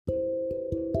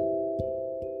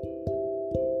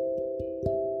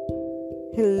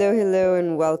Hello,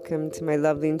 and welcome to my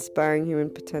lovely, inspiring human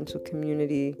potential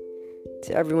community.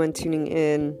 To everyone tuning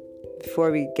in,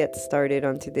 before we get started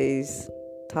on today's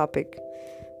topic,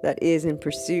 that is in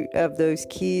pursuit of those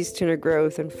keys to inner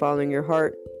growth and following your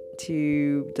heart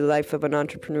to the life of an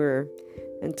entrepreneur,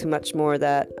 and to much more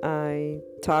that I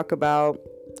talk about,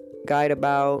 guide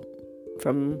about,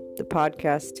 from the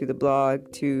podcast to the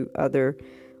blog to other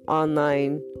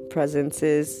online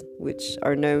presences which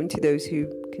are known to those who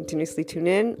continuously tune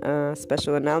in.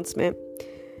 Special announcement: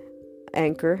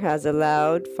 Anchor has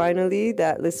allowed finally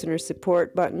that listener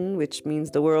support button, which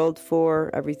means the world for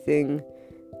everything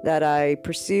that I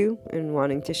pursue and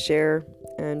wanting to share,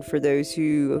 and for those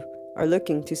who are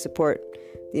looking to support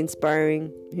the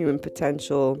inspiring human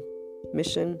potential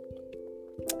mission,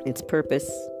 its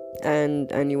purpose,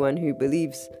 and anyone who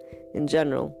believes in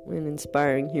general in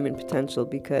inspiring human potential,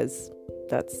 because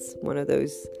that's one of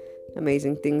those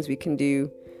amazing things we can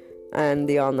do, and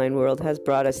the online world has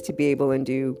brought us to be able and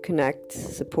do connect,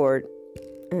 support,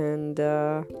 and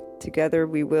together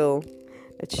we will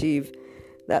achieve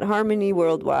that harmony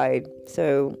worldwide.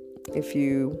 So if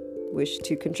you wish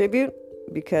to contribute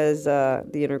because the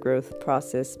inner growth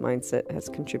process mindset has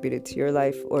contributed to your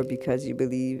life, or because you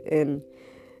believe in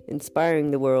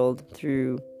inspiring the world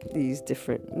through these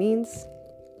different means,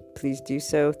 please do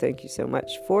so. Thank you so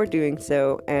much for doing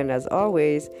so. And as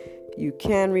always, you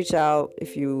can reach out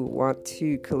if you want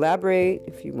to collaborate,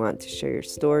 if you want to share your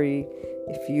story,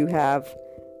 if you have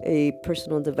a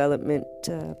personal development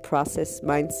process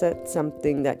mindset,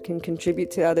 something that can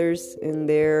contribute to others in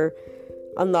their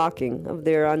unlocking of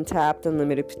their untapped,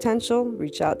 unlimited potential.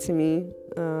 Reach out to me.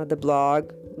 The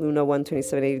blog,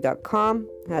 luna12780.com,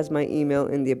 has my email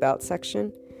in the About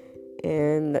section.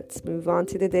 And let's move on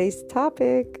to today's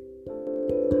topic.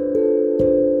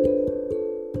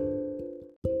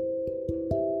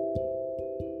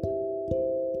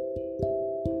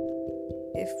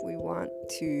 If we want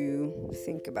to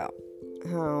think about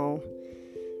how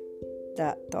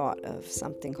that thought of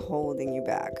something holding you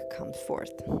back comes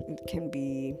forth, it can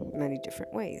be many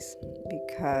different ways,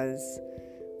 because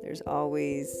there's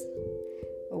always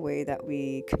a way that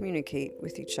we communicate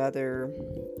with each other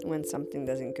when something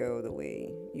doesn't go the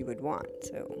way you would want.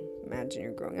 So imagine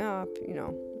you're growing up,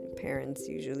 parents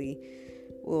usually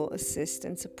will assist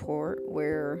and support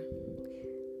where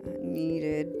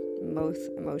needed, both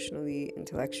emotionally,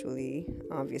 intellectually,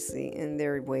 obviously in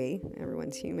their way.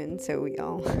 Everyone's human, so we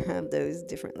all have those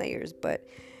different layers, but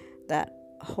that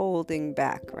holding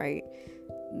back, right?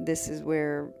 This is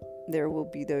where there will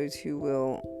be those who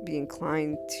will be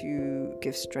inclined to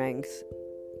give strength,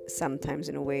 sometimes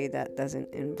in a way that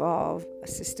doesn't involve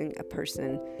assisting a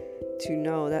person to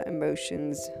know that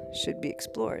emotions should be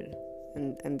explored.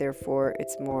 And therefore,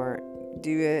 it's more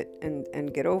do it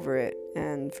and get over it.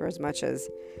 And for as much as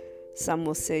some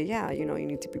will say, you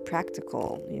need to be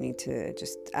practical, you need to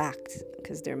just act,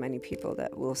 because there are many people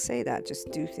that will say that,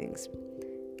 just do things.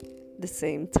 The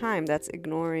same time, that's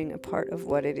ignoring a part of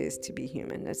what it is to be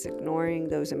human. That's ignoring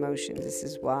those emotions. This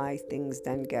is why things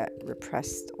then get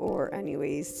repressed, or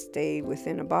anyways stay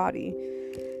within a body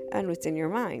and within your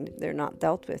mind. They're not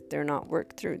dealt with, they're not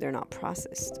worked through, they're not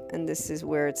processed. And this is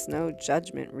where it's no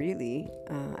judgment, really.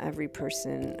 Every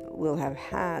person will have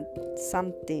had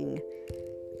something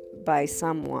by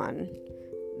someone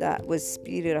that was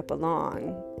speeded up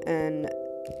along and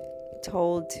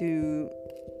told to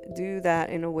do that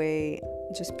in a way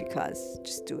just because,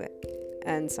 just do it.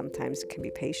 And sometimes it can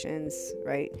be patience,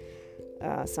 right?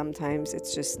 Sometimes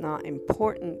it's just not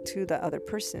important to the other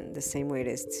person the same way it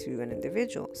is to an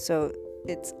individual. So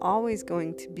it's always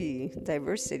going to be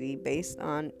diversity based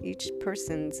on each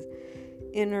person's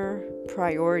inner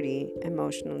priority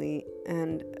emotionally,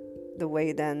 and the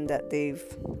way then that they've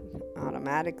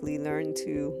automatically learned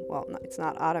to, it's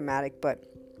not automatic, but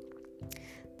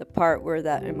the part where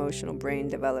that emotional brain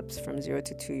develops from 0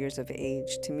 to 2 years of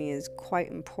age, to me, is quite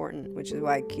important, which is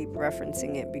why I keep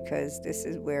referencing it, because this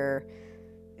is where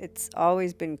it's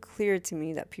always been clear to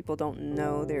me that people don't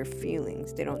know their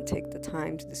feelings. They don't take the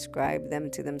time to describe them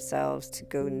to themselves, to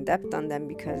go in depth on them,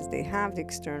 because they have the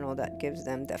external that gives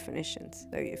them definitions.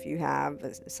 So if you have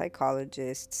a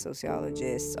psychologist,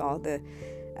 sociologist, all the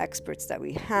experts that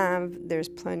we have, there's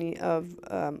plenty of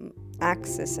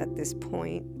access at this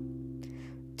point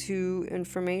to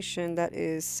information that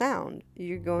is sound.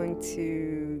 You're going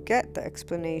to get the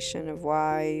explanation of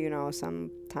why,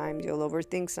 sometimes you'll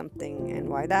overthink something, and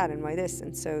why that, and why this.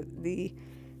 And so the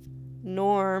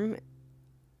norm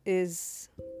is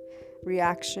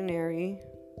reactionary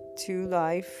to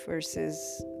life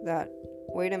versus that,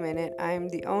 wait a minute, I am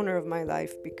the owner of my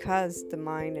life, because the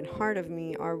mind and heart of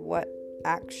me are what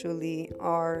actually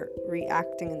are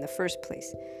reacting in the first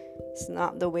place. It's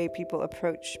not the way people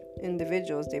approach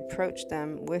individuals. They approach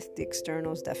them with the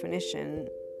externals definition,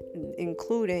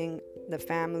 including the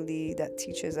family that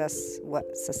teaches us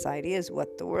what society is,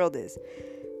 what the world is,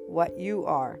 what you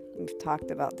are. We've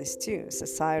talked about this too.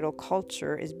 Societal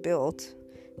culture is built,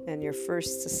 and your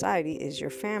first society is your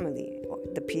family.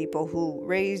 The people who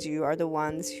raise you are the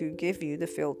ones who give you the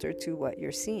filter to what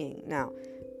you're seeing. Now,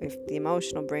 if the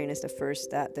emotional brain is the first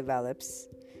that develops,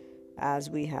 as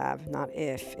we have, not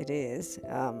if, it is,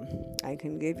 I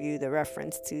can give you the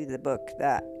reference to the book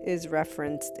that is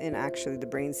referenced in actually the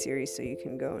Brain series, so you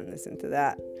can go and listen to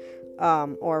that,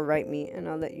 or write me and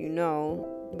I'll let you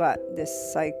know. But this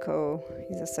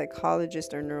he's a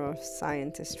psychologist or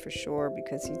neuroscientist for sure,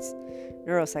 because he's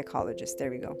neuropsychologist, there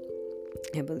we go.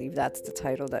 I believe that's the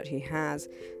title that he has.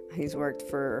 He's worked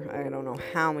for I don't know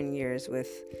how many years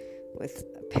with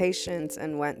patients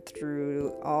and went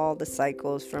through all the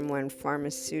cycles from when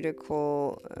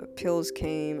pharmaceutical pills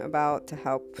came about to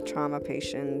help trauma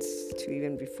patients to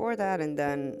even before that, and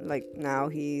then like now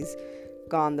he's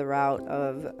gone the route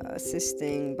of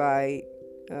assisting by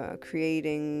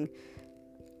creating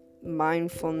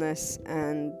mindfulness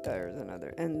and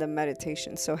the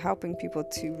meditation, so helping people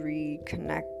to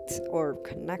reconnect or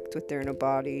connect with their inner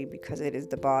body, because it is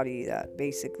the body that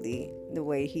basically, the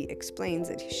way he explains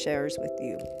it, he shares with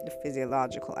you the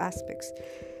physiological aspects.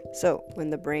 So when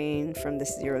the brain from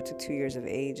this 0 to 2 years of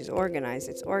age is organized,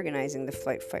 it's organizing the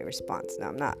flight-fight response. Now,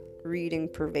 I'm not reading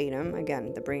verbatim.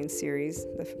 Again, the Brain series,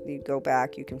 you go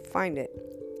back, you can find it,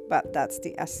 but that's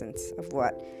the essence of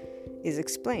what is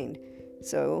explained.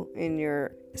 So in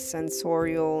your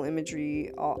sensorial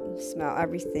imagery, smell,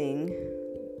 everything,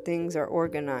 things are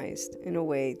organized in a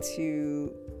way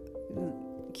to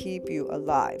keep you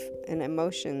alive. And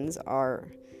emotions are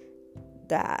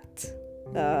that,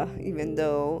 even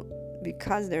though,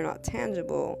 because they're not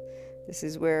tangible, this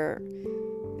is where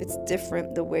it's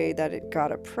different the way that it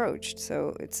got approached.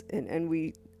 So it's, and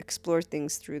we explore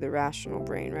things through the rational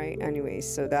brain, right? Anyways,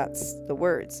 so that's the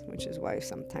words, which is why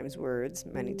sometimes words,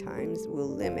 many times, will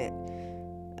limit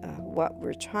what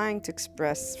we're trying to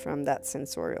express from that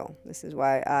sensorial. This is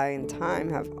why I, in time,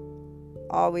 have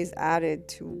always added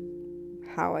to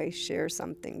how I share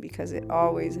something, because it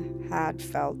always had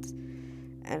felt,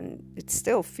 and it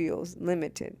still feels,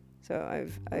 limited. So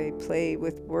I play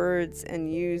with words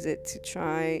and use it to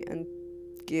try and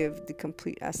give the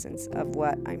complete essence of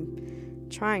what I'm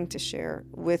trying to share,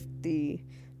 with the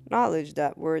knowledge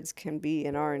that words can be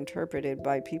and are interpreted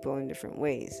by people in different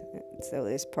ways. So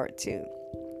this part 2.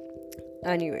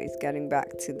 Anyways, getting back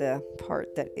to the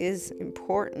part that is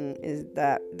important, is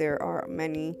that there are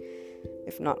many,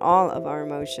 if not all, of our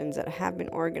emotions that have been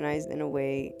organized in a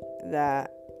way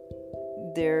that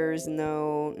there's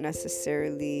no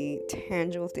necessarily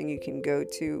tangible thing you can go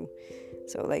to,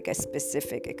 so like a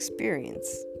specific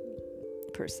experience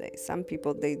per se. Some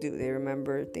people, they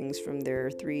remember things from their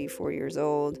 3-4 years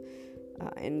old,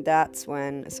 and that's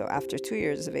when, so after 2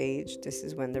 years of age, this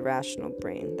is when the rational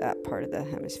brain, that part of the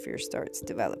hemisphere, starts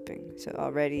developing. So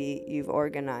already you've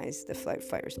organized the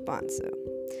flight-fight response. So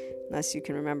unless you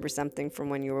can remember something from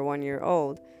when you were 1 year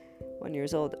old.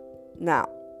 Now,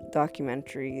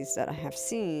 documentaries that I have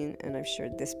seen, and I've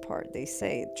shared this part, they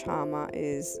say trauma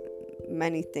is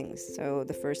many things. So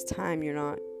the first time you're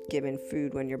not given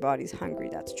food when your body's hungry,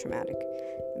 that's traumatic.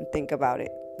 And think about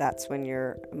it, that's when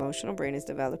your emotional brain is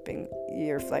developing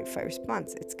your flight-fight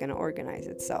response. It's going to organize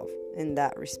itself in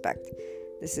that respect.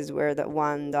 This is where that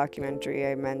one documentary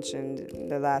I mentioned in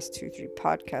the last 2-3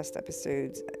 podcast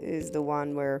episodes is the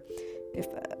one where if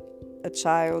a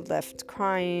child left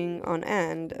crying on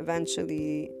end,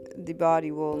 eventually the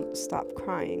body will stop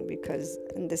crying,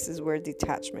 and this is where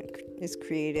detachment is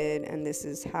created, and this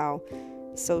is how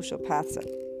social paths,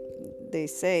 they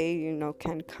say,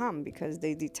 can come, because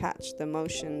they detach, the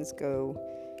emotions go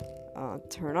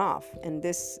turn off. And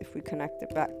this, if we connect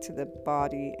it back to the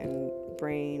body and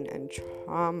brain and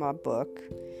trauma book,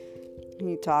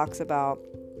 he talks about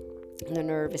the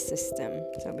nervous system.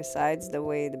 So besides the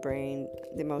way the brain,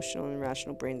 the emotional and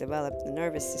rational brain develop, the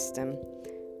nervous system,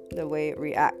 the way it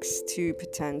reacts to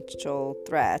potential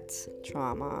threat,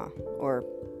 trauma, or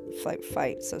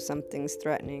fight. So something's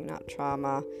threatening, not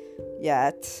trauma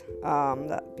yet,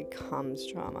 that becomes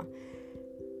trauma.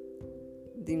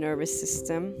 The nervous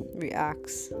system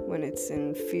reacts when it's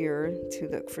in fear to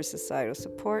look for societal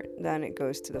support, then it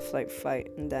goes to the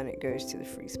flight-fight, and then it goes to the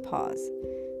freeze-pause.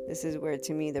 This is where,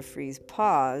 to me, the freeze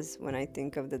pause, when I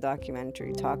think of the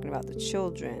documentary talking about the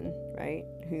children, right,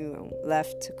 who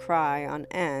left to cry on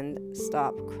end,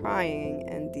 stop crying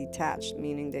and detached,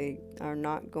 meaning they are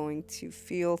not going to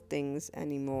feel things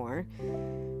anymore.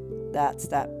 That's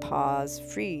that pause,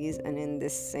 freeze. And in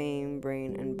this same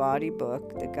Brain and Body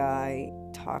book, the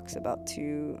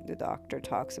doctor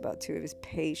talks about two of his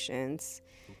patients,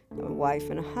 a wife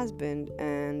and a husband,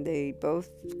 and they both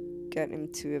get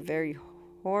into a very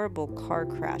horrible car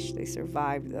crash. They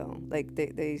survive, though. Like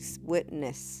they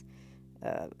witness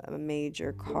a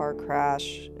major car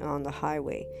crash on the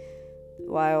highway,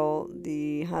 while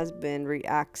the husband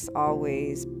reacts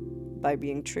always by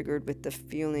being triggered with the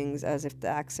feelings as if the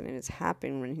accident has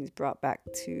happened. When he's brought back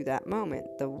to that moment,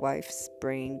 the wife's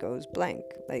brain goes blank,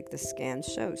 like the scan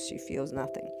shows. She feels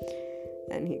nothing.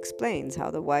 And he explains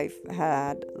how the wife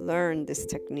had learned this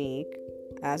technique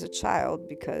as a child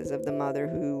because of the mother,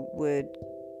 who would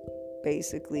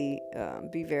basically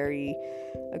be very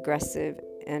aggressive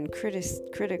and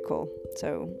critical,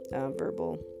 so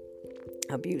verbal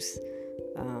abuse,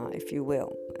 if you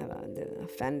will,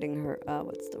 offending her,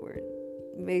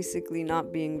 basically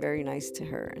not being very nice to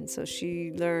her. And so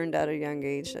she learned at a young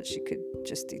age that she could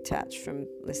just detach from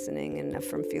listening and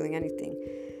from feeling anything.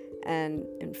 And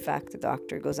in fact, the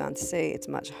doctor goes on to say it's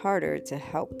much harder to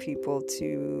help people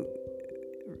to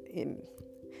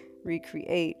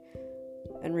recreate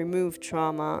and remove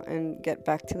trauma and get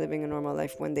back to living a normal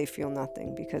life when they feel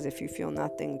nothing. Because if you feel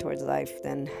nothing towards life,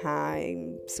 then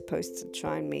I'm supposed to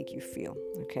try and make you feel,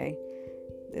 okay?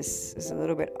 This is a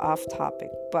little bit off topic,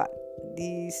 but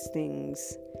these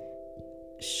things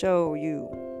show you,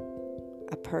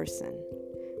 a person,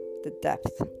 the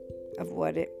depth of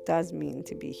what it does mean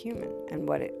to be human and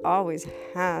what it always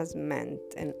has meant.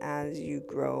 And as you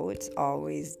grow, it's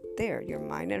always there. Your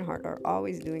mind and heart are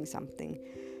always doing something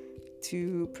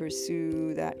to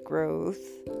pursue that growth,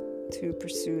 to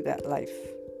pursue that life.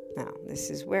 Now, this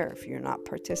is where, if you're not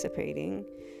participating,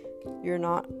 you're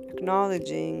not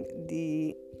acknowledging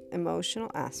the emotional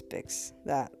aspects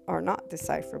that are not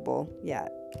decipherable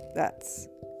yet. That's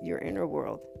your inner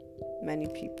world. Many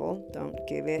people don't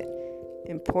give it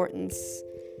importance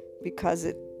because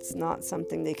it's not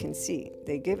something they can see.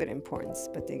 They give it importance,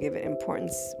 but they give it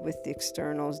importance with the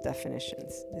external's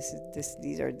definitions.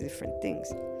 These are different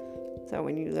things. So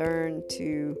when you learn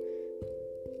to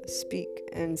speak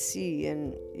and see,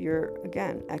 and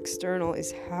external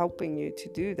is helping you to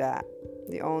do that,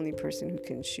 the only person who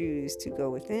can choose to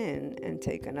go within and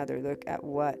take another look at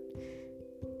what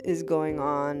is going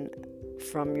on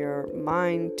from your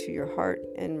mind to your heart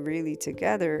and really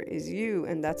together is you.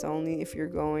 And that's only if you're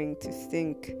going to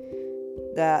think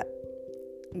that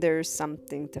there's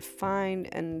something to find,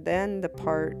 and then the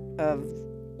part of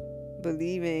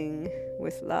believing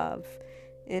with love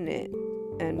in it,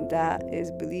 and that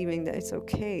is believing that it's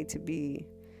okay to be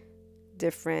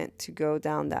different, to go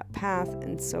down that path,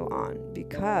 and so on.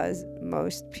 Because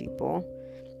most people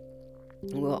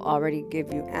will already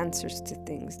give you answers to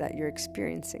things that you're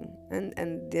experiencing,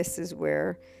 and this is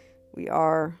where we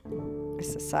are a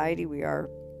society, we are,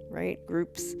 right,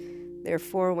 groups.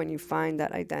 Therefore, when you find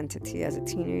that identity as a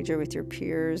teenager with your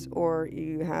peers, or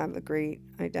you have a great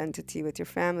identity with your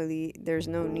family, there's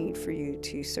no need for you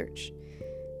to search.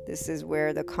 This is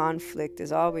where the conflict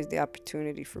is always the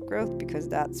opportunity for growth, because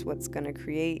that's what's going to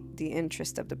create the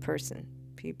interest of the person.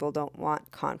 People don't want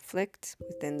conflict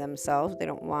within themselves. They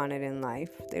don't want it in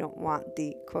life. They don't want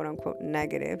the quote-unquote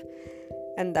negative.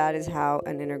 And that is how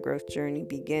an inner growth journey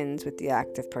begins, with the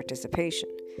active participation.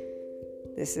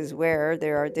 This is where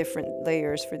there are different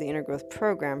layers for the inner growth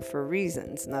program for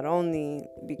reasons. Not only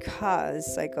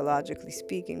because, psychologically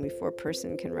speaking, before a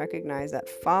person can recognize that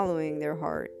following their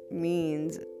heart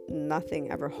means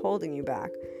nothing ever holding you back,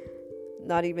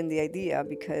 not even the idea,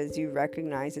 because you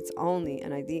recognize it's only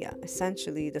an idea.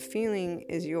 Essentially, the feeling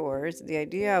is yours. The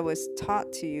idea was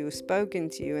taught to you, spoken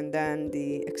to you, and then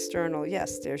the external,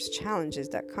 yes, there's challenges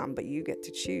that come, but you get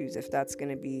to choose if that's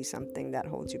going to be something that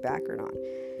holds you back or not.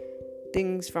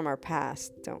 Things from our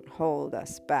past don't hold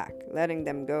us back. Letting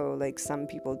them go, like some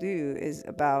people do, is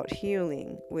about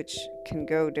healing, which can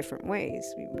go different ways.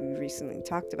 We recently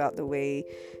talked about the way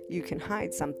you can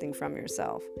hide something from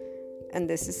yourself. And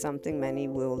this is something many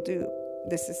will do.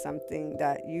 This is something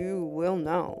that you will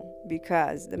know,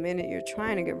 because the minute you're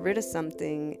trying to get rid of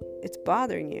something, it's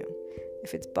bothering you.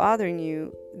 If it's bothering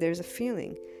you, there's a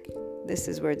feeling. This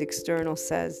is where the external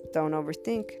says, don't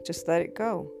overthink, just let it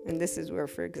go. And this is where,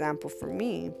 for example, for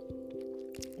me,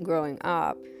 growing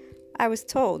up, I was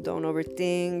told, don't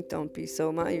overthink, don't be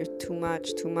so much, you're too much.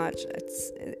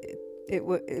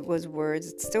 it was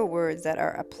words, it's still words that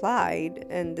are applied.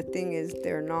 And the thing is,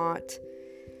 they're not,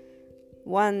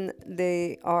 one,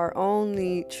 they are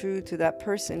only true to that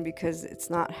person because it's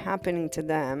not happening to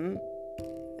them.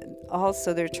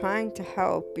 Also, they're trying to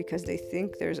help because they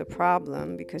think there's a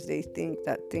problem, because they think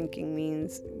that thinking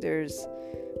means there's,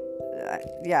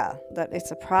 that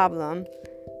it's a problem,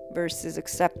 versus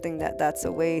accepting that that's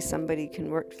a way somebody can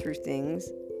work through things.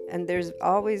 And there's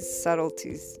always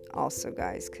subtleties also,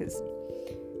 guys, because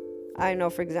I know,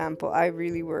 for example, I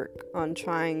really work on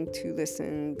trying to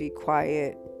listen, be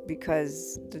quiet,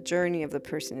 because the journey of the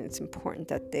person, it's important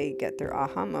that they get their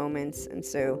aha moments. And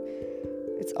so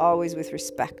it's always with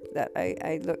respect that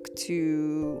I look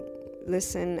to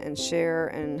listen and share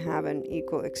and have an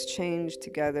equal exchange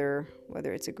together,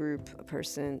 whether it's a group, a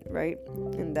person, right,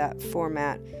 in that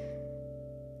format.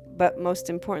 But most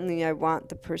importantly, I want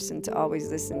the person to always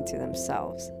listen to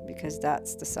themselves, because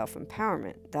that's the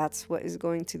self-empowerment. That's what is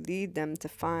going to lead them to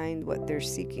find what they're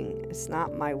seeking. It's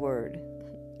not my word.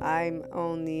 I'm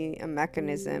only a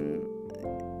mechanism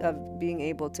of being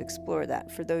able to explore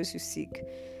that for those who seek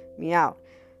me out.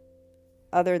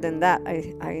 Other than that,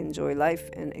 I enjoy life,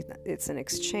 and it's an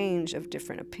exchange of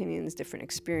different opinions, different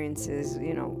experiences,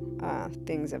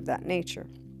 things of that nature.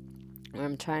 What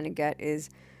I'm trying to get is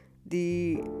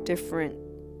the different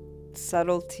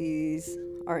subtleties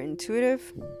are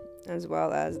intuitive, as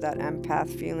well as that empath,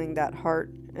 feeling that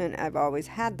heart. And I've always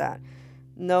had that,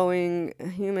 knowing,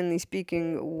 humanly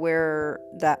speaking, where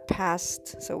that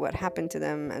past, so what happened to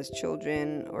them as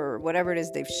children or whatever it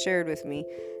is they've shared with me,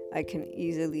 I can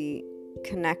easily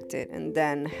connect it and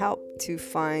then help to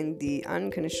find the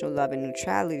unconditional love and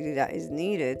neutrality that is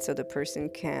needed so the person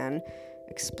can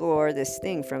explore this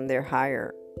thing from their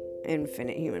higher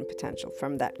infinite human potential,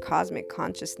 from that cosmic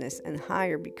consciousness and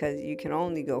higher, because you can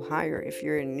only go higher if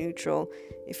you're in neutral,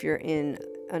 if you're in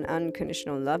an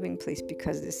unconditional loving place,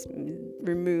 because this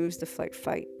removes the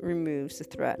fight, removes the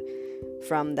threat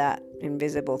from that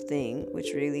invisible thing,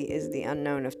 which really is the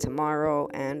unknown of tomorrow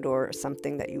and or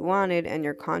something that you wanted. And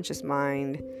your conscious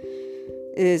mind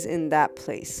is in that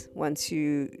place. Once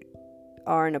you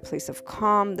are in a place of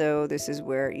calm, though, this is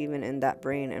where, even in that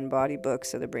brain and body book,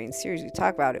 so the brain series, we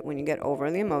talk about it, when you get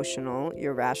overly emotional,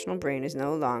 your rational brain is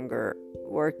no longer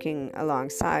working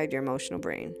alongside your emotional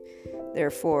brain.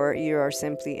 Therefore, you are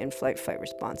simply in fight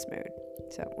response mode.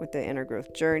 So with the inner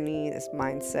growth journey, this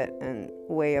mindset and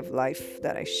way of life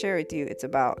that I share with you, it's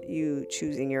about you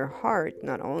choosing your heart,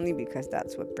 not only because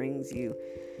that's what brings you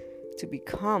to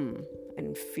become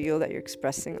and feel that you're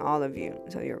expressing all of you,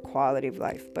 so your quality of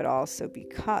life, but also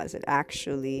because it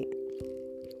actually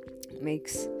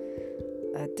makes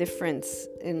a difference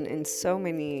in so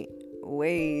many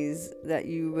ways that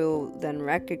you will then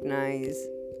recognize.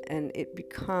 And it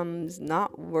becomes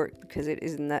not work, because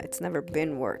it's never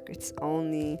been work. It's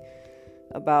only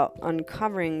about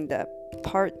uncovering that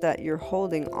part that you're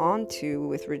holding on to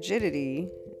with rigidity,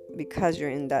 because you're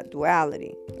in that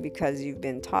duality, because you've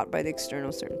been taught by the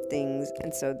external certain things.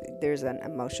 And so there's an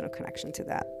emotional connection to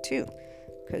that too,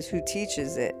 because who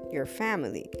teaches it? Your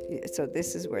family. So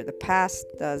this is where the past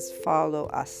does follow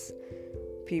us.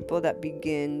 People that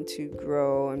begin to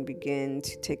grow and begin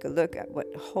to take a look at what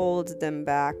holds them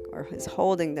back or is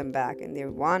holding them back, and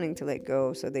they're wanting to let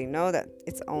go, so they know that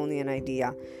it's only an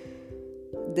idea,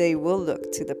 they will look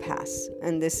to the past.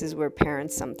 And this is where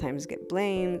parents sometimes get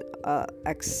blamed,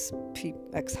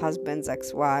 ex-husbands,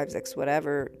 ex-wives,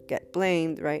 ex-whatever get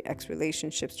blamed, right?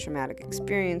 Ex-relationships, traumatic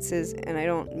experiences. And I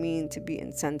don't mean to be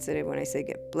insensitive when I say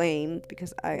get blamed,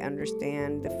 because I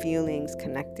understand the feelings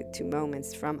connected to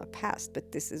moments from a past.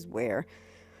 But this is where,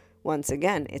 once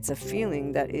again, it's a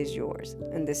feeling that is yours.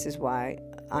 And this is why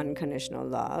unconditional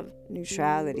love,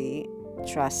 neutrality,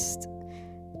 trust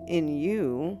in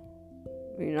you.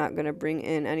 You're not going to bring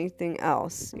in anything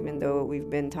else, even though we've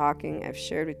been talking. I've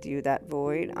shared with you that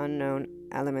void, unknown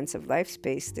elements of life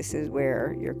space. This is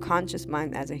where your conscious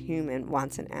mind as a human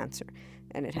wants an answer.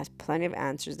 And it has plenty of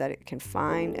answers that it can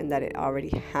find and that it already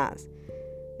has.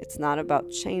 It's not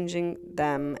about changing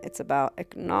them. It's about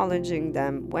acknowledging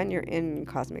them when you're in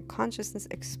cosmic consciousness,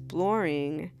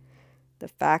 exploring the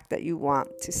fact that you want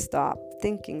to stop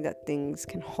thinking that things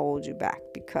can hold you back,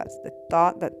 because the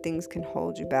thought that things can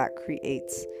hold you back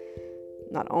creates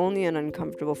not only an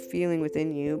uncomfortable feeling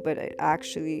within you, but it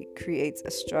actually creates a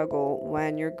struggle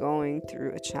when you're going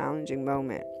through a challenging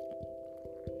moment.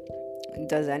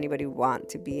 Does anybody want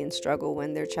to be in struggle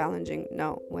when they're challenging?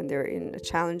 No. When they're in a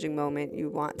challenging moment, you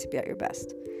want to be at your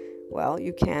best. Well,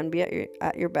 you can be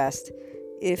at your best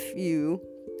if you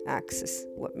access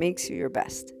what makes you your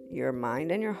best. Your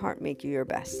mind and your heart make you your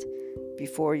best.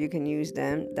 before you can use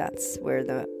them. That's where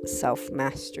the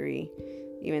self-mastery,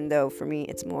 even though for me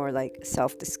it's more like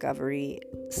self-discovery,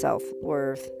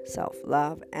 self-worth,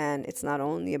 self-love. And it's not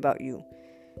only about you,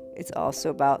 it's also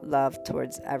about love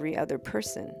towards every other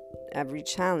person, every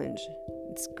challenge.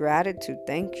 It's gratitude.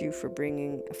 Thank you for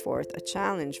bringing forth a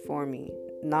challenge for me,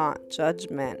 not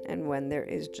judgment. And when there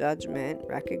is judgment,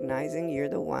 recognizing you're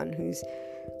the one who's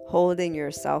holding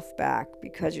yourself back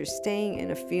because you're staying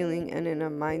in a feeling and in a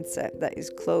mindset that is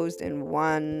closed in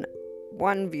one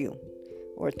view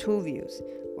or two views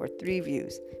or three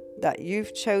views that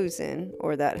you've chosen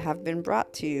or that have been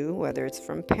brought to you, whether it's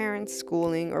from parents,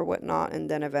 schooling, or whatnot, and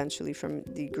then eventually from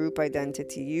the group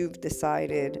identity you've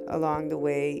decided along the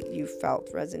way you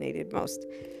felt resonated most.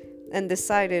 And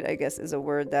decided, I guess, is a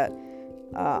word that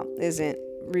isn't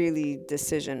really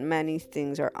decision. Many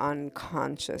things are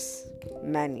unconscious,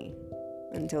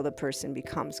 until the person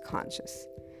becomes conscious.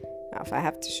 Now, if I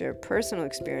have to share personal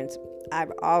experience,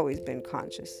 I've always been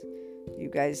conscious. You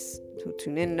guys who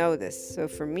tune in know this. So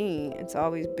for me, it's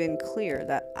always been clear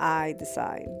that I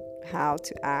decide how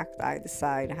to act. I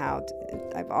decide how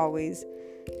to.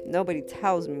 Nobody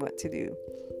tells me what to do.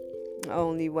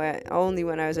 Only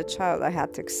when I was a child, I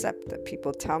had to accept that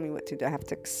people tell me what to do. I have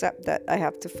to accept that I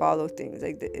have to follow things.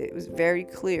 It was very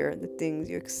clear the things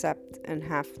you accept and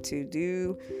have to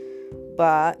do,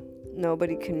 but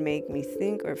nobody can make me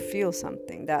think or feel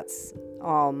something. That's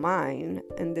all mine.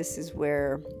 And this is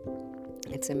where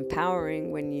it's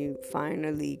empowering when you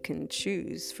finally can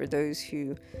choose. For those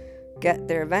who get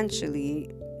there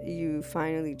eventually, you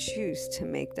finally choose to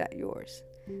make that yours.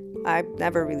 I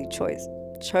never really chose.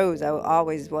 I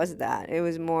always was that. It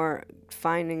was more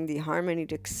finding the harmony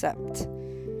to accept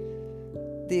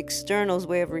the external's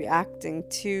way of reacting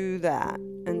to that,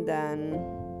 and then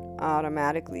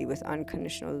automatically with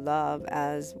unconditional love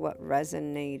as what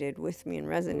resonated with me and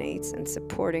resonates, and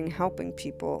supporting, helping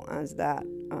people as that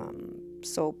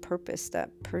soul purpose,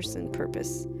 that person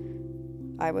purpose.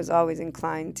 I was always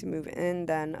inclined to move in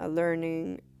then a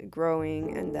learning,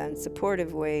 growing, and then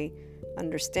supportive way,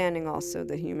 understanding also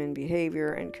the human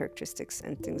behavior and characteristics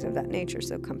and things of that nature.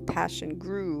 So compassion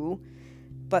grew,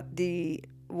 but the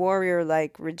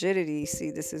warrior-like rigidity, see,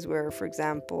 this is where, for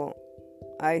example,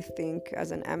 I think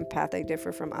as an empath I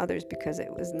differ from others, because I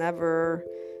never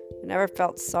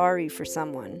felt sorry for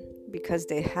someone because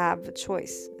they have a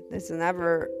choice.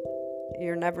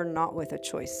 You're never not with a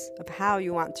choice of how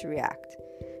you want to react.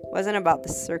 It wasn't about the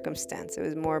circumstance. It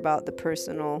was more about the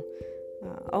personal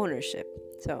ownership.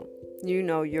 So you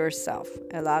know yourself.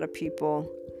 A lot of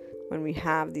people, when we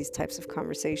have these types of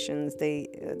conversations, the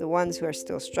ones who are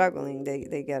still struggling,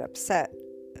 they get upset.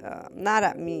 Not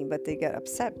at me, but they get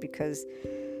upset because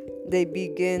they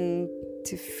begin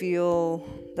to feel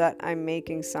that I'm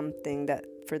making something that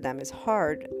for them is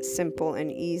hard, simple,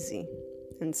 and easy.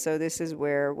 And so this is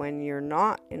where, when you're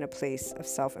not in a place of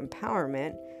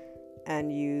self-empowerment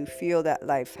and you feel that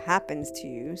life happens to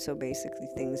you, so basically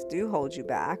things do hold you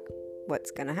back,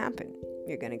 what's going to happen?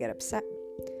 You're going to get upset.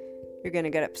 You're going to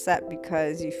get upset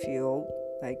because you feel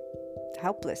like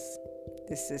helpless.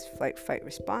 This is fight,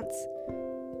 response.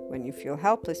 When you feel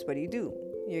helpless, what do?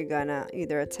 You're going to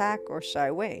either attack or shy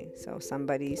away. So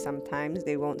sometimes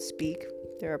they won't speak.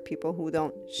 There are people who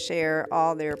don't share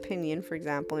all their opinion, for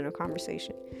example, in a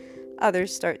conversation.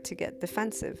 Others start to get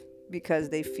defensive because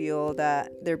they feel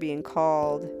that they're being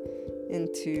called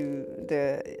into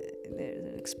the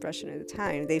expression of the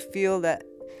time. They feel that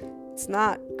it's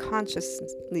not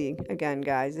consciously, again,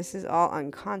 guys, this is all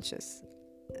unconscious.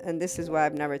 And this is why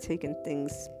I've never taken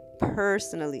things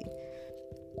personally.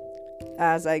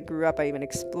 As I grew up, I even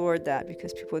explored that,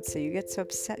 because people would say, you get so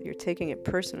upset, you're taking it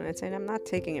personally. I'd say, I'm not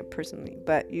taking it personally,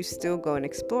 but you still go and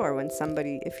explore.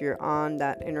 If you're on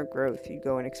that inner growth, you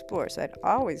go and explore. So I'd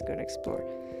always go and explore.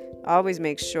 Always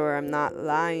make sure I'm not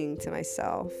lying to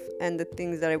myself. And the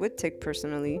things that I would take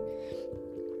personally,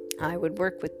 I would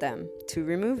work with them to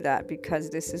remove that,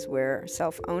 because this is where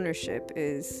self-ownership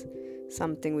is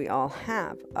something we all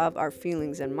have of our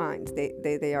feelings and minds.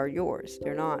 They are yours.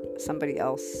 They're not somebody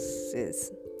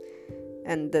else's.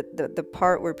 And the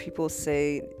part where people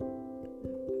say,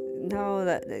 no,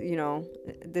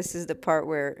 this is the part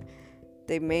where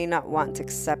they may not want to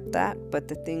accept that, but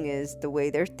the thing is, the way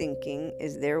they're thinking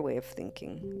is their way of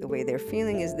thinking. The way they're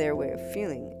feeling is their way of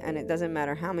feeling. And it doesn't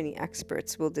matter how many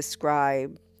experts will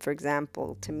describe, for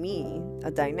example, to me,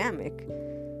 a dynamic.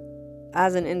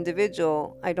 As an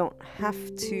individual, I don't have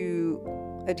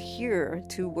to adhere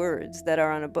to words that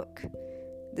are on a book.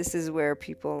 This is where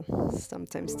people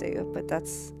sometimes say, but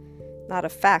that's not a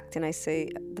fact. And I say,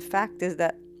 the fact is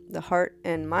that The heart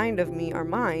and mind of me are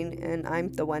mine, and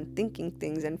I'm the one thinking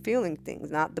things and feeling things,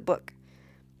 not the book.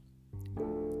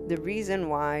 The reason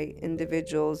why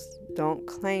individuals don't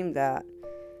claim that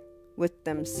with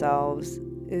themselves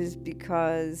is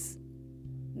because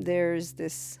there's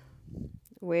this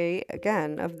way,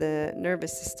 again, of the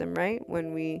nervous system, right?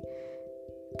 When we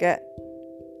get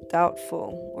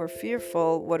doubtful or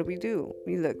fearful, what do?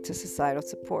 We look to societal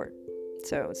support.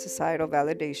 So societal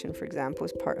validation, for example,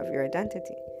 is part of your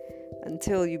identity.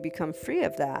 Until you become free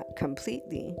of that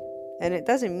completely, and it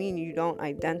doesn't mean you don't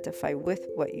identify with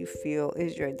what you feel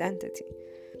is your identity.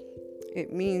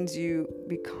 It means you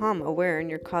become aware in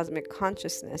your cosmic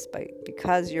consciousness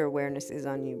because your awareness is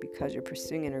on you, because you're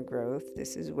pursuing inner growth.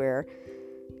 This is where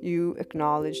you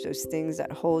acknowledge those things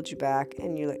that hold you back,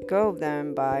 and you let go of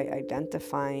them by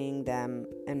identifying them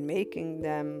and making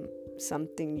them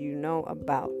something you know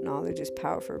about. Knowledge is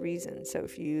power for a reason. So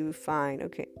if you find,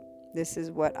 okay, this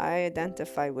is what I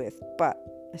identify with, but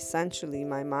essentially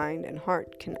my mind and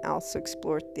heart can also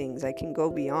explore things. I can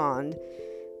go beyond,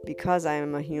 because I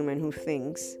am a human who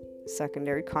thinks.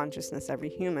 Secondary consciousness, every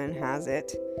human has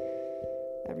it.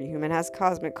 Every human has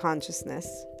cosmic consciousness.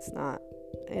 It's not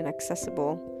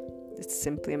inaccessible. It's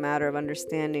simply a matter of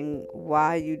understanding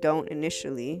why you don't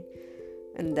initially.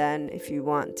 And then if you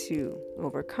want to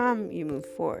overcome, you move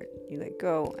forward. You let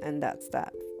go, and that's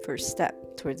that first step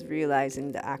towards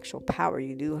realizing the actual power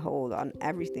you do hold on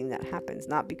everything that happens.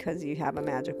 Not because you have a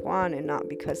magic wand, and not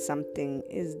because something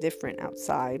is different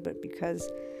outside, but because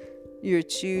you're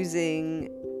choosing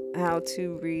how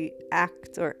to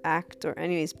react or act or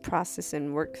anyways process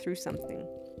and work through something.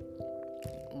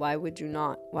 Why would you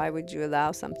not? Why would you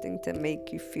allow something to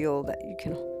make you feel that you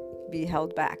can be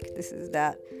held back? This is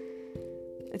that.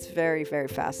 It's very, very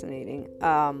fascinating.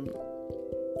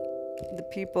 The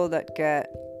people that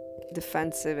get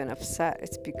defensive and upset,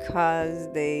 it's because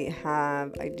they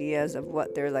have ideas of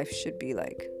what their life should be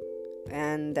like,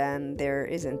 and then there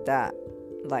isn't that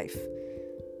life,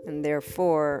 and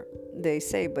therefore they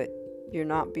say, but you're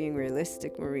not being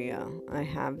realistic, Maria. I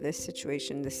have this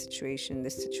situation, and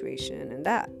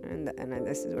that, and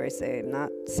this is where I say, I'm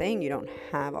not saying you don't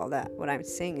have all that. What I'm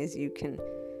saying is you're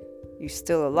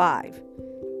still alive.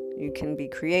 You can be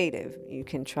creative. You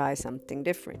can try something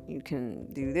different. You can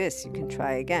do this. You can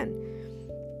try again.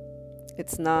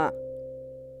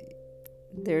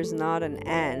 There's not an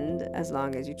end as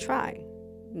long as you try.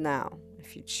 Now,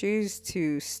 if you choose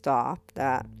to stop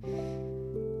that,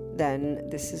 then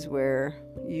this is where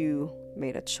you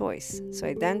made a choice. So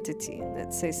identity,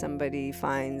 let's say somebody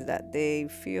finds that they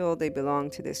feel they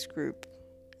belong to this group,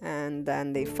 and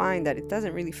then they find that it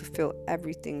doesn't really fulfill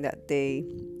everything that they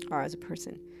are as a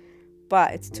person.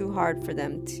 But it's too hard for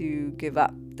them to give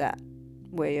up that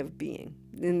way of being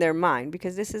in their mind,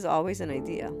 because this is always an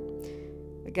idea.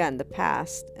 Again, the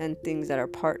past and things that are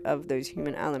part of those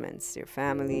human elements, your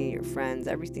family, your friends,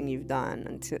 everything you've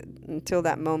done until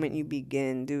that moment you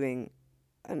begin doing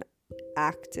an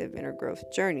active inner growth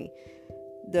journey.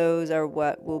 Those are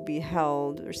what will be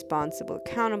held responsible,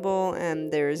 accountable,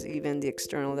 and there's even the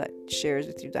external that shares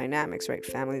with you dynamics, right?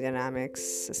 Family dynamics,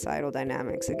 societal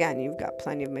dynamics. Again, you've got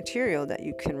plenty of material that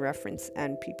you can reference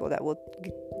and people that will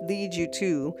lead you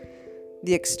to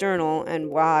the external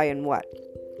and why and what.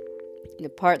 The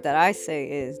part that I say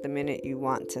is the minute you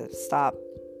want to stop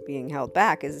being held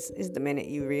back is the minute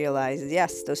you realize,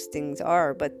 yes, those things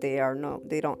are, but they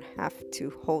don't have to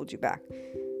hold you back.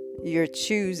 You're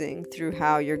choosing through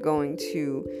how you're going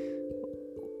to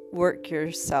work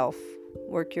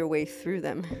your way through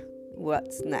them.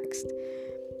 What's next?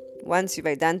 Once you've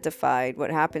identified, what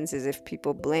happens is if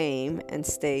people blame and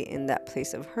stay in that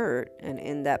place of hurt and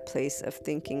in that place of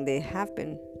thinking they have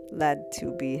been led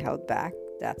to be held back,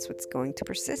 that's what's going to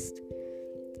persist.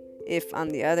 If, on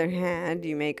the other hand,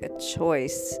 you make a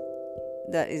choice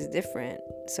that is different,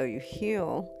 so you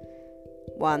heal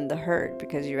the hurt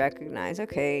because you recognize,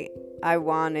 okay, I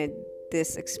wanted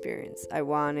this experience. I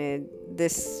wanted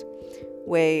this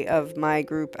way of my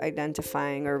group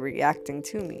identifying or reacting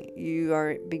to me. You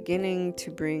are beginning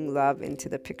to bring love into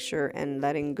the picture and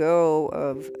letting go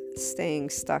of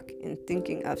staying stuck in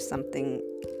thinking of something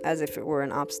as if it were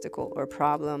an obstacle or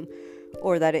problem,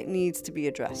 or that it needs to be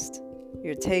addressed.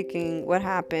 You're taking what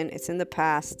happened, it's in the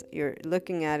past, you're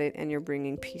looking at it and you're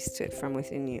bringing peace to it from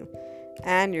within you.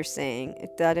 And you're saying,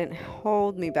 it didn't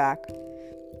hold me back.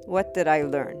 What did I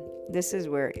learn? This is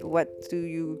what do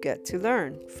you get to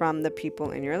learn from the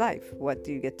people in your life? What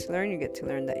do you get to learn? You get to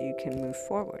learn that you can move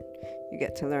forward. You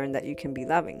get to learn that you can be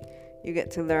loving. You get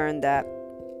to learn that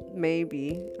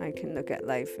maybe I can look at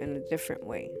life in a different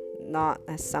way. not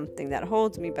as something that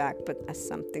holds me back, but as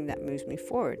something that moves me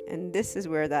forward. And this is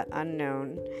where that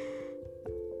unknown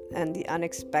and the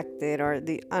unexpected, or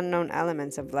the unknown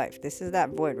elements of life, this is that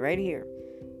void right here.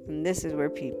 And this is where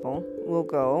people will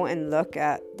go and look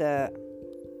at the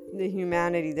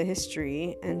humanity, the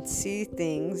history, and see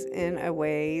things in a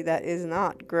way that is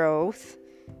not growth,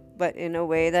 but in a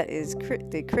way that is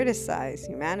they criticize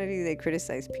humanity, they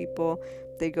criticize people.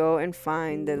 They go and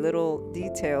find the little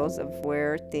details of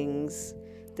where things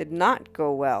did not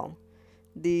go well.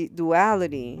 The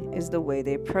duality is the way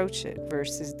they approach it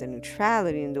versus the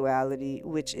neutrality and duality,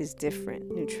 which is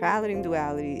different. Neutrality and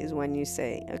duality is when you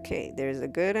say, okay, there's a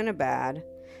good and a bad,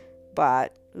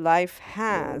 but life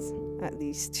has at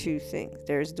least two things.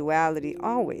 There's duality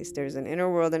always. There's an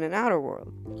inner world and an outer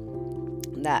world.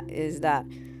 That is that.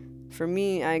 For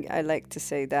me, I like to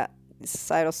say that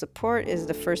societal support is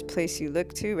the first place you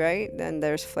look to, right? Then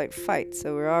there's flight fight.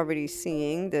 So we're already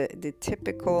seeing the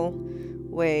typical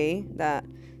way that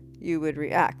you would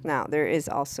react. Now, there is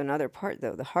also another part,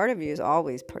 though. The heart of you is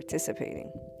always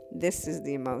participating. This is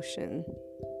the emotion.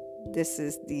 This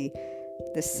is the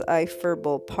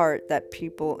decipherable part that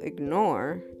people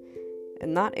ignore,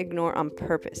 and not ignore on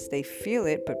purpose. They feel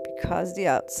it, but because the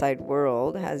outside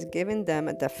world has given them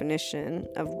a definition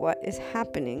of what is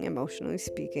happening, emotionally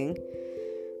speaking,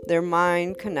 their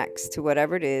mind connects to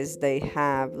whatever it is they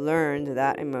have learned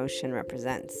that emotion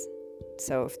represents.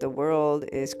 So if the world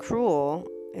is cruel,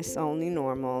 it's only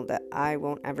normal that I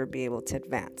won't ever be able to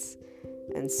advance.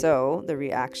 And so the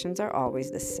reactions are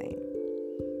always the same.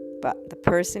 But the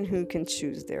person who can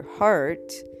choose their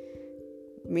heart,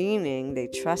 meaning they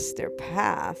trust their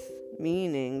path,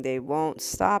 meaning they won't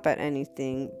stop at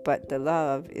anything, but the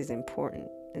love is important.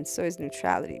 And so is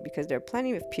neutrality, because there are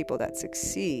plenty of people that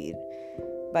succeed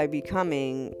by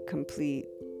becoming complete,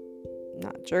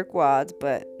 not jerkwads,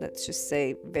 but let's just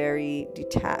say very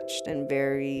detached and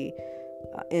very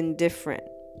indifferent.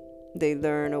 They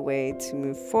learn a way to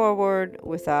move forward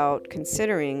without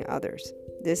considering others.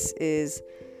 This is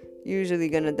usually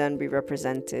going to then be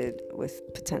represented with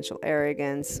potential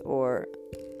arrogance or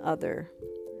other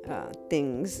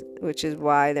things, which is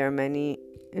why there are many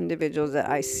individuals that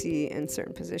I see in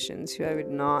certain positions who I would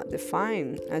not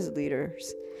define as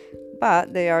leaders,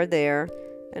 but they are there,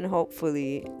 and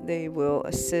hopefully they will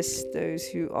assist those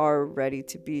who are ready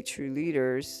to be true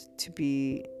leaders to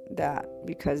be that,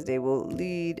 because they will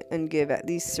lead and give at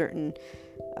least certain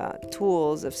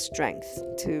tools of strength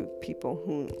to people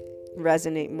who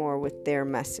resonate more with their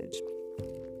message.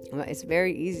 It's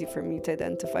very easy for me to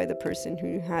identify the person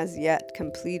who has yet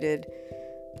completed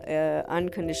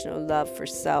unconditional love for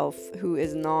self, who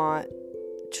is not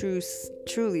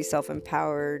truly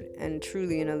self-empowered and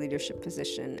truly in a leadership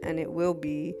position. And it will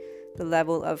be the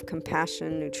level of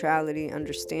compassion, neutrality,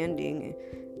 understanding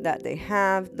that they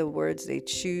have, the words they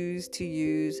choose to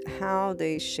use, how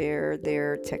they share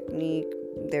their technique,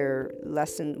 their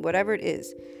lesson, whatever it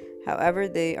is. However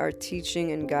they are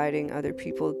teaching and guiding other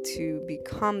people to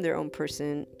become their own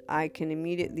person, I can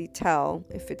immediately tell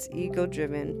if it's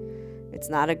ego-driven. It's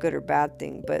not a good or bad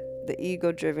thing, but the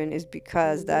ego-driven is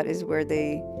because that is where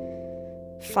they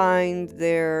find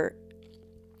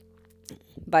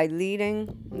by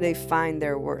leading, they find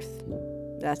their worth.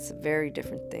 That's a very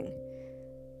different thing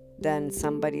than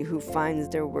somebody who finds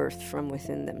their worth from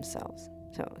within themselves.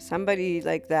 So somebody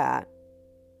like that,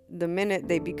 the minute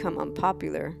they become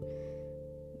unpopular,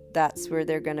 that's where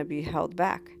they're going to be held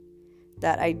back.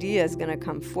 That idea is going to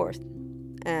come forth,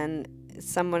 and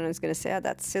someone is going to say,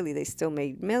 that's silly, they still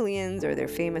made millions, or they're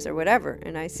famous, or whatever.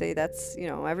 And I say, that's,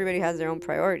 everybody has their own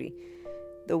priority.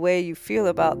 The way you feel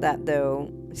about that,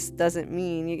 though, doesn't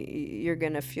mean you're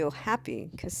going to feel happy,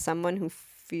 because someone who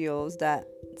feels that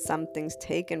something's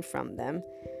taken from them,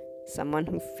 someone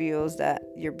who feels that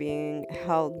you're being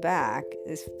held back,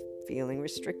 is feeling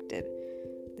restricted.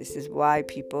 This is why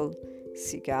people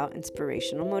seek out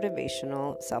inspirational,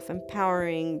 motivational,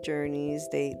 self-empowering journeys.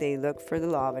 They look for the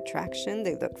law of attraction.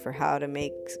 They look for how to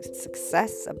make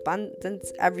success,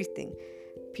 abundance, everything.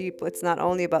 People, it's not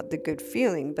only about the good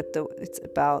feeling, but it's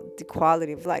about the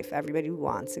quality of life. Everybody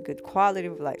wants a good quality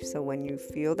of life. So when you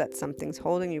feel that something's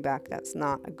holding you back, that's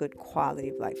not a good quality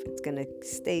of life. It's going to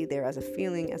stay there as a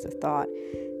feeling, as a thought.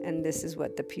 And this is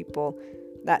what the people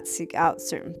that seek out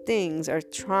certain things are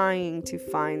trying to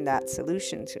find that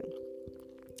solution to.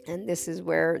 And this is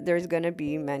where there's going to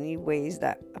be many ways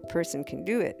that a person can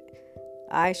do it.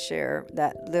 I share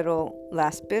that little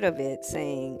last bit of it,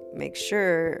 saying make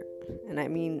sure, and I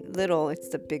mean little, it's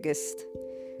the biggest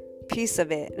piece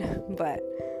of it, but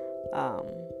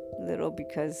little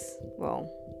because, well,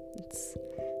 it's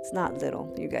It's not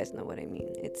little. You guys know what I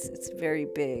mean. It's very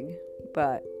big,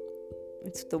 but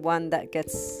it's the one that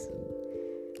gets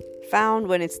found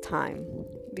when it's time.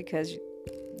 Because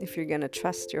if you're going to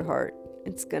trust your heart,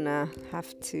 it's going to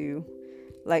have to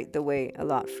light the way a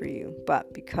lot for you.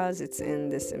 But because it's in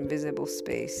this invisible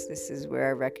space, this is where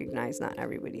I recognize not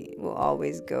everybody will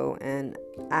always go and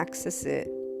access it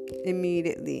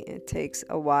immediately. It takes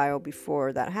a while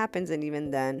before that happens, and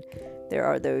even then there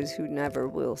are those who never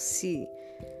will see.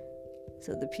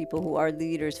 So the people who are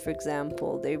leaders, for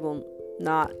example, they will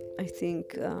not, I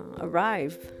think,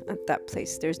 arrive at that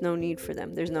place. There's no need for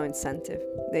them. There's no incentive.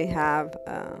 They have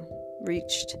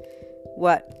reached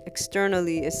what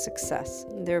externally is success.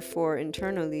 Therefore,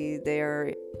 internally, they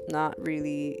are not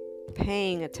really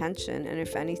paying attention. And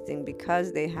if anything,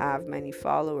 because they have many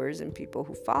followers and people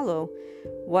who follow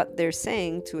what they're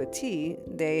saying to a T,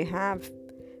 they have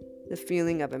the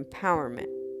feeling of empowerment.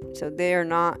 So they are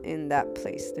not in that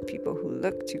place. The people who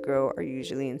look to grow are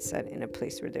usually instead in a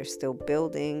place where they're still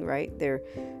building, right?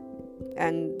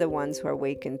 And the ones who are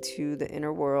awakened to the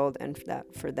inner world, and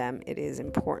that for them it is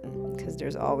important, because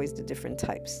there's always the different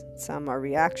types. Some are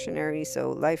reactionary, so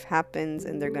life happens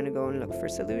and they're going to go and look for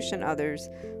solution. Others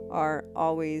are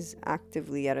always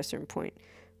actively at a certain point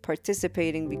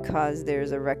participating, because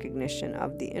there's a recognition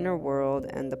of the inner world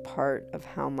and the part of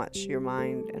how much your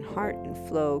mind and heart and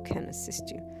flow can assist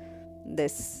you.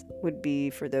 This would be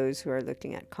for those who are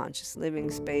looking at conscious living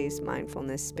space,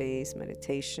 mindfulness space,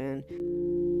 meditation.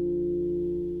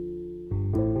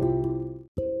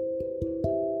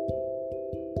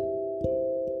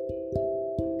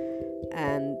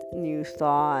 And new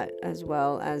thought, as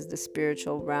well as the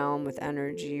spiritual realm with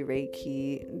energy,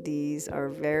 Reiki. These are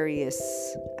various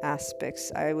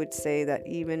aspects. I would say that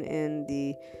even in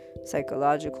the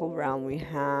psychological realm, we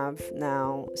have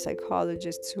now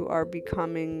psychologists who are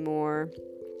becoming more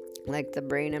like the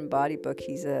Brain and Body book.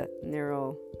 He's a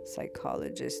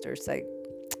neuropsychologist or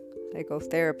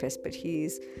psychotherapist, but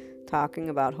he's talking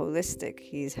about holistic.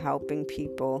 He's helping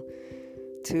people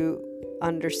to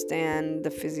understand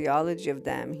the physiology of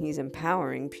them. He's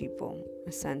empowering people,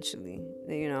 essentially.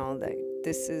 That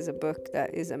this is a book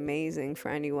that is amazing for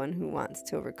anyone who wants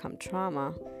to overcome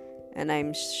trauma. And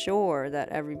I'm sure that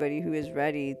everybody who is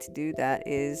ready to do that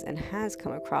is and has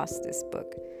come across this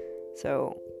book.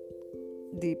 So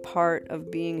the part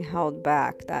of being held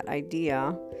back, that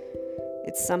idea,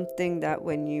 it's something that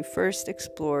when you first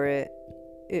explore it,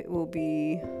 it will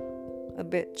be a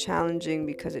bit challenging,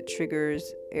 because it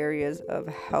triggers areas of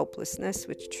helplessness,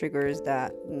 which triggers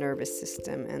that nervous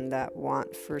system and that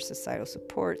want for societal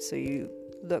support. So you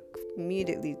look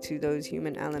immediately to those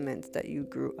human elements that you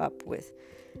grew up with.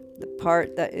 The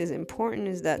part that is important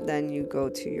is that then you go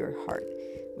to your heart,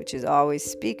 which is always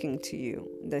speaking to you.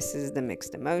 This is the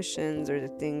mixed emotions, or the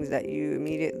things that you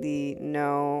immediately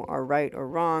know are right or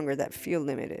wrong, or that feel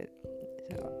limited.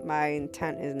 So my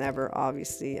intent is never,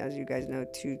 obviously, as you guys know,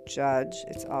 to judge.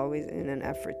 It's always in an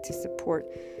effort to support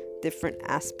different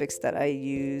aspects that I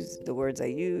use, the words I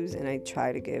use, and I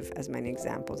try to give as many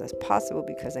examples as possible,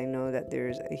 because I know that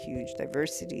there's a huge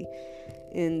diversity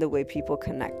in the way people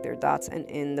connect their dots and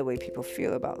in the way people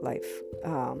feel about life.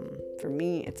 For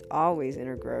me, it's always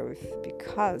inner growth,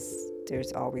 because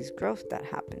there's always growth that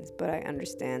happens. But I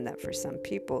understand that for some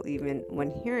people, even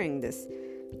when hearing this,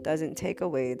 doesn't take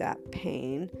away that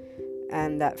pain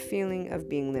and that feeling of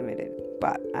being limited.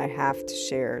 But I have to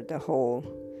share the whole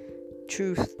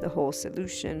truth, the whole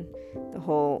solution, the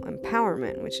whole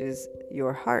empowerment, which is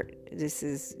your heart. It's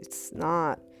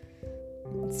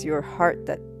your heart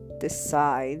that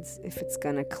decides if it's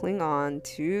gonna cling on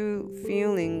to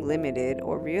feeling limited,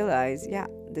 or realize, yeah,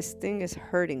 this thing is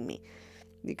hurting me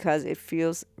because it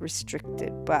feels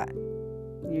restricted. But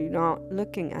you're not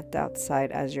looking at the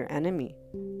outside as your enemy.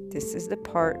 This is the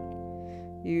part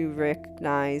you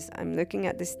recognize. I'm looking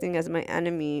at this thing as my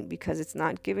enemy because it's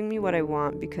not giving me what I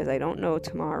want, because I don't know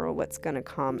tomorrow what's going to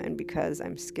come, and because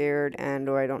I'm scared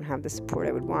or I don't have the support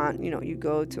I would want. You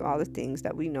go to all the things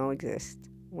that we know exist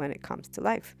when it comes to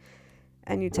life,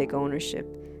 and you take ownership.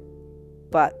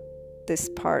 But this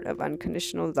part of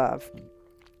unconditional love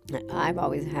that I've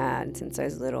always had since I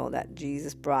was little, that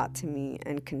Jesus brought to me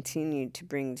and continued to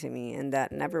bring to me, and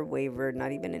that never wavered,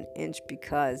 not even an inch,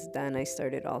 because then I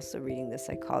started also reading the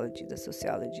psychology, the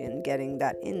sociology, and getting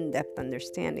that in-depth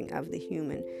understanding of the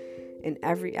human in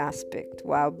every aspect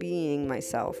while being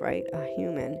myself, right? A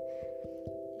human.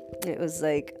 It was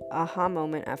like aha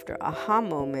moment after aha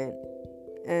moment,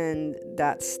 and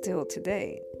that's still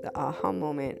today. The aha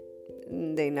moment,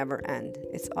 they never end.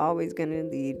 It's always going to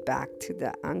lead back to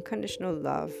the unconditional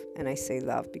love. And I say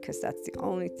love because that's the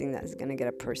only thing that is going to get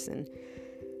a person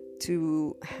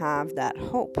to have that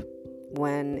hope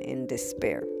when in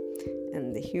despair.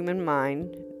 And the human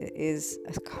mind is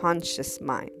a conscious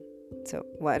mind. So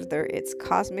whether it's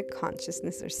cosmic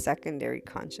consciousness or secondary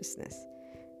consciousness.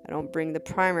 I don't bring the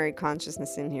primary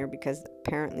consciousness in here because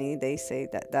apparently they say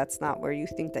that that's not where you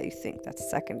think that you think. That's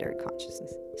secondary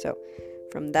consciousness. So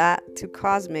from that to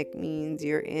cosmic means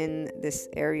you're in this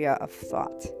area of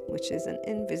thought, which is an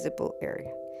invisible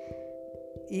area.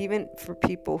 Even for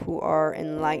people who are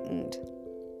enlightened,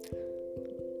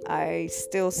 I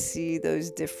still see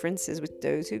those differences with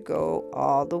those who go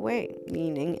all the way,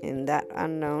 meaning in that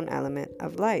unknown element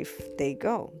of life. They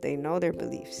go. They know their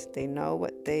beliefs. They know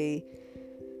what they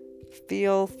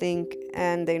feel, think,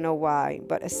 and they know why.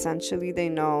 But essentially, they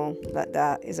know that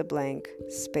that is a blank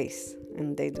space,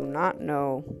 and they do not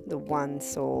know the one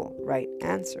sole right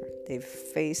answer. They've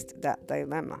faced that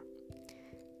dilemma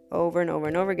over and over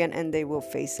and over again, and they will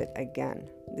face it again.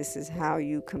 This is how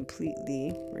you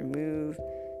completely remove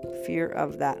fear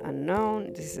of that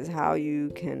unknown. This is how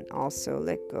you can also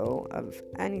let go of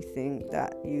anything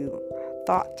that you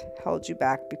thought held you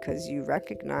back, because you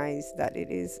recognize that it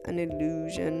is an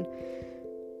illusion,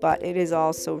 but it is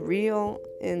also real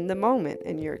in the moment,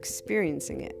 and you're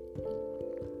experiencing it.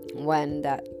 When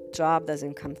that job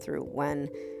doesn't come through, when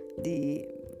the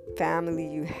family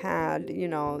you had,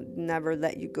 never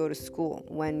let you go to school,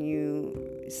 when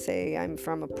you say, I'm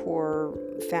from a poor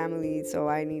family, so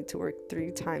I need to work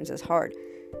 3 times as hard.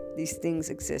 These things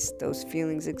exist. Those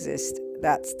feelings exist.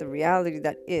 That's the reality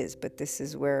that is. But this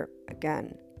is where,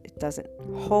 again, it doesn't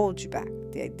hold you back.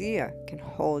 The idea can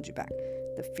hold you back.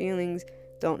 The feelings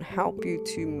don't help you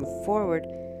to move forward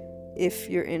if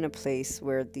you're in a place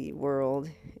where the world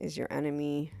is your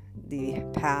enemy, the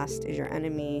past is your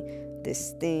enemy,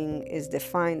 this thing is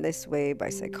defined this way by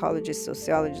psychologists,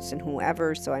 sociologists, and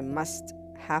whoever, so I must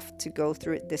have to go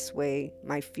through it this way.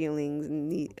 My feelings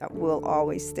will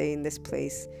always stay in this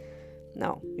place.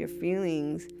 No, your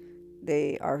feelings,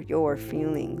 they are your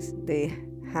feelings. They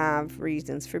have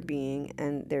reasons for being,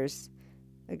 and there's,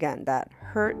 again, that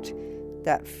hurt,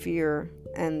 that fear,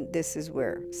 and this is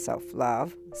where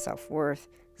self-love, self-worth,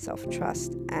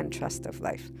 self-trust, and trust of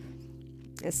life.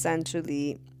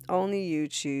 Essentially, only you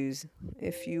choose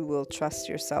if you will trust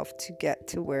yourself to get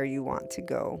to where you want to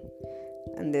go.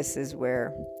 And this is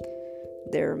where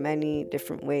there are many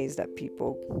different ways that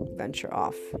people venture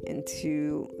off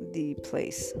into the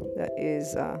place that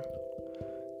is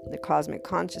the cosmic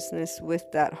consciousness, with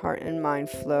that heart and mind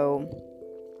flow,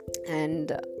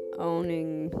 and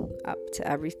owning up to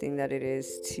everything that it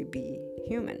is to be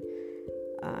human.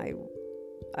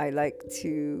 I like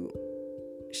to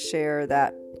share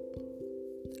that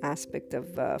aspect of,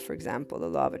 for example, the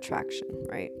law of attraction,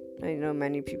 right? I know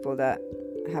many people that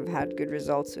have had good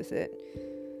results with it,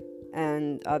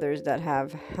 and others that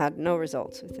have had no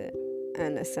results with it.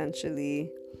 And essentially,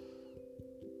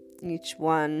 each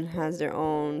one has their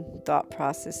own thought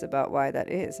process about why that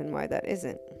is and why that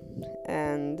isn't.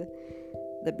 And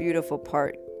the beautiful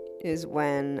part is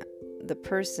when the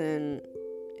person,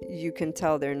 you can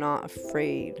tell they're not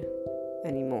afraid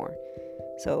anymore.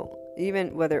 So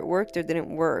even whether it worked or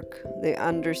didn't work, they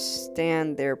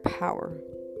understand their power.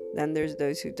 Then there's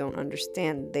those who don't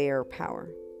understand their power,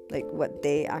 like what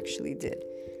they actually did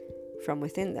from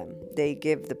within them. They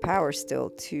give the power still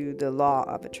to the law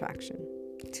of attraction,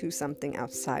 to something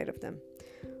outside of them.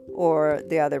 Or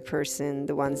the other person,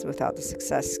 the ones without the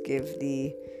success, give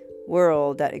the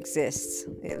world that exists,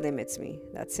 it limits me,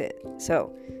 that's it.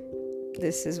 So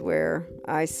this is where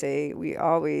I say we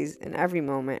always, in every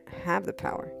moment, have the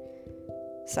power.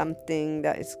 Something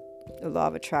that is the law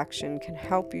of attraction can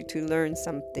help you to learn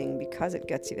something, because it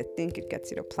gets you to think, it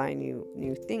gets you to apply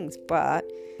new things. But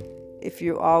if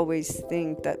you always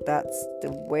think that that's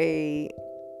the way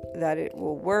that it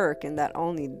will work, and that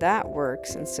only that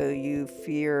works, and so you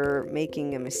fear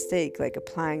making a mistake, like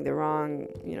applying the wrong,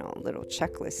 little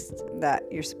checklist that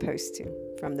you're supposed to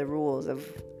from the rules of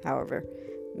however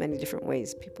many different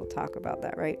ways people talk about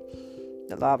that, right?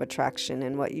 The law of attraction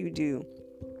and what you do.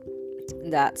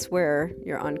 That's where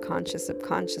your unconscious,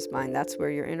 subconscious mind, that's where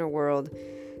your inner world,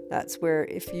 that's where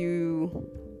if you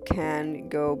can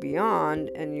go beyond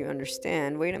and you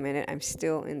understand, wait a minute, I'm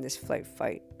still in this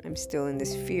fight. I'm still in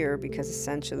this fear, because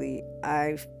essentially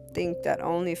I think that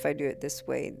only if I do it this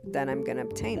way, then I'm going to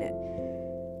obtain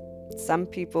it. Some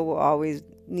people will always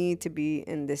need to be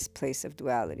in this place of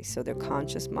duality. So their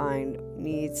conscious mind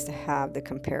needs to have the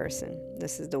comparison.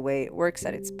 This is the way it works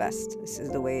at its best. This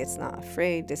is the way it's not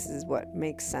afraid. This is what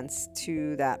makes sense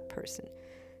to that person.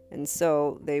 And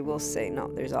so they will say,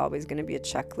 no, there's always going to be a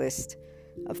checklist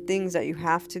of things that you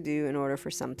have to do in order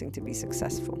for something to be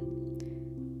successful.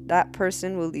 that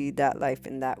person will lead that life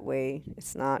in that way.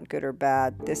 It's not good or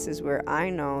bad. This is where I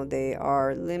know they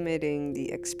are limiting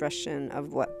the expression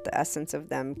of what the essence of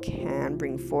them can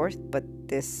bring forth, but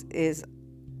this is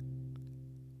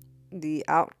the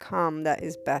outcome that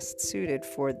is best suited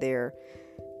for their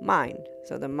mind.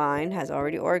 So the mind has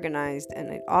already organized, and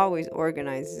it always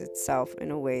organizes itself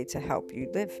in a way to help you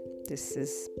live. This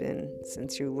has been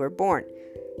since you were born.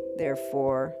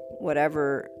 Therefore,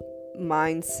 whatever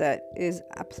mindset is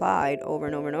applied over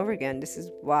and over and over again, this is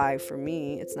why for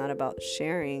me it's not about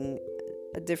sharing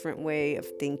a different way of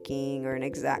thinking or an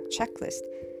exact checklist.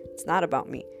 It's not about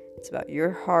me. It's about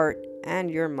your heart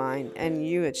and your mind, and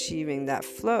you achieving that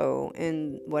flow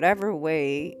in whatever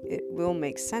way it will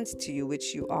make sense to you,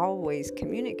 which you always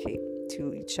communicate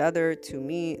to each other, to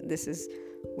me.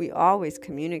 We always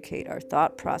communicate our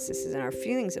thought processes and our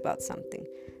feelings about something.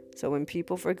 So when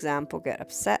people, for example, get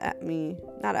upset at me,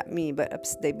 not at me, but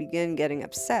they begin getting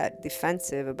upset,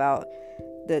 defensive about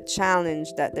the challenge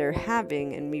that they're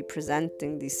having, and me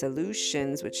presenting the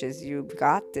solutions, which is, you've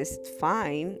got this,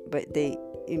 fine, but they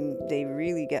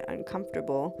really get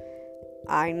uncomfortable.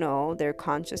 I know their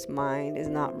conscious mind is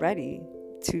not ready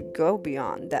to go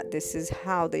beyond that. This is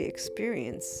how they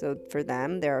experience. So for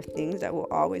them, there are things that will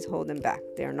always hold them back.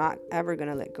 They're not ever going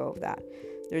to let go of that.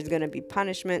 There's going to be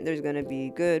punishment. There's going to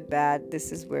be good, bad.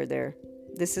 This is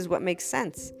what makes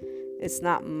sense. It's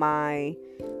not my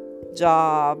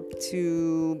job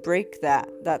to break that.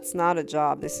 That's not a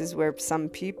job. This is where some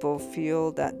people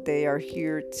feel that they are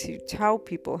here to tell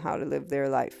people how to live their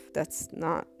life. That's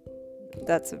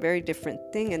a very different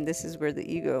thing. And this is where the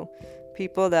ego,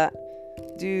 people that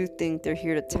do think they're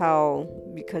here to tell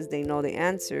because they know the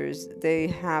answers, they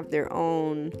have their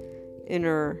own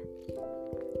inner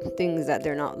things that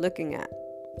they're not looking at.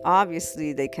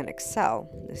 Obviously, they can excel.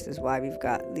 This is why we've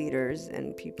got leaders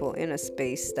and people in a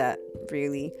space that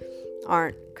really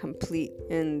aren't complete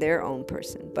in their own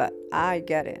person. But I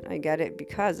get it. I get it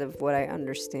because of what I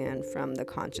understand from the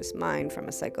conscious mind, from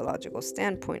a psychological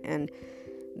standpoint, and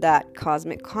that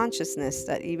cosmic consciousness,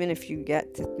 that even if you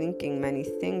get to thinking many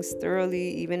things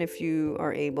thoroughly, even if you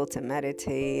are able to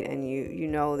meditate and you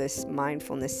know this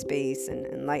mindfulness space and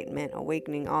enlightenment,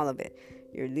 awakening, all of it,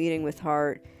 you're leading with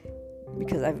heart.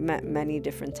 Because I've met many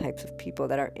different types of people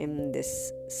that are in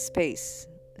this space,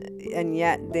 and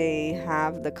yet they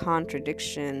have the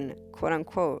contradiction, quote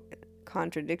unquote,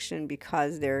 contradiction,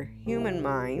 because their human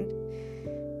mind,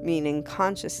 meaning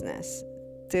consciousness,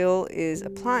 still is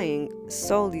applying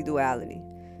solely duality.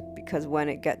 Because when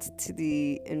it gets to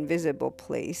the invisible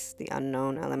place, the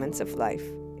unknown elements of life,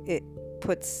 it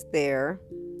puts their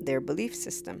belief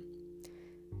system.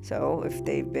 So if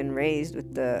they've been raised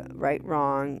with the right,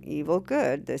 wrong, evil,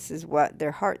 good, this is what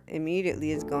their heart immediately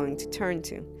is going to turn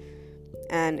to.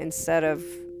 And instead of,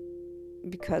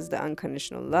 because the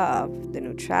unconditional love, the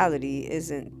neutrality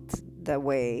isn't the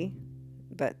way,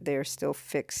 but they're still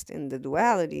fixed in the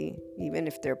duality, even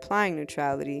if they're applying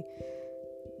neutrality,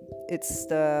 it's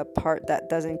the part that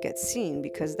doesn't get seen,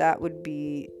 because that would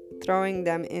be throwing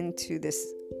them into this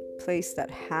place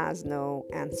that has no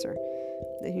answer.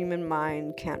 The human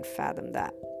mind can't fathom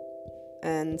that.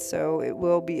 And so it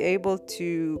will be able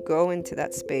to go into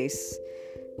that space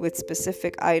with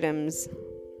specific items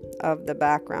of the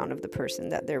background of the person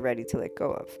that they're ready to let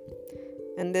go of.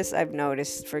 And this, I've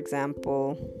noticed, for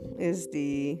example, is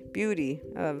the beauty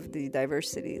of the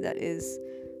diversity that is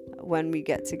when we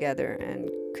get together and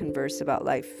converse about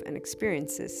life and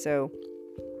experiences. So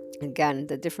again,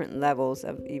 the different levels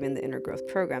of even the inner growth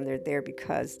program, they're there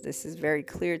because this is very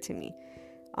clear to me.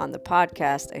 On the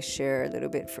podcast, I share a little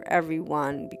bit for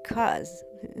everyone, because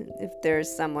if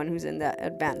there's someone who's in that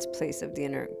advanced place of the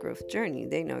inner growth journey,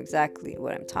 they know exactly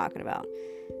what I'm talking about.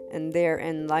 And they're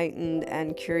enlightened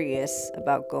and curious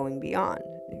about going beyond,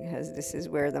 because this is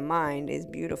where the mind is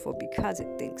beautiful because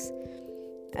it thinks.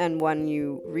 And when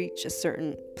you reach a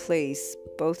certain place,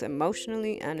 both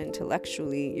emotionally and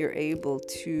intellectually, you're able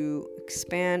to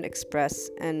expand, express,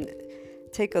 and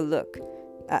take a look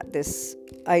at this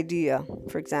idea,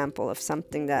 for example, of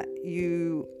something that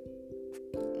you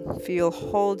feel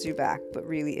holds you back, but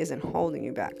really isn't holding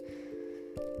you back.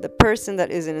 The person that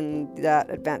is in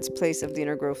that advanced place of the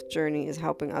inner growth journey is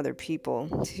helping other people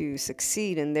to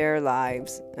succeed in their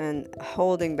lives, and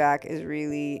holding back is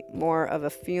really more of a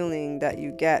feeling that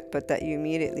you get, but that you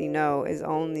immediately know is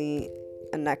only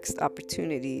a next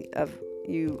opportunity of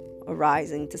you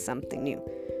arising to something new.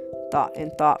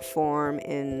 Thought form,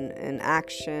 in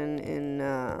action, in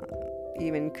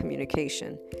even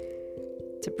communication.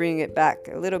 To bring it back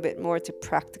a little bit more to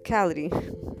practicality,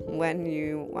 when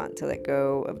you want to let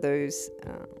go of those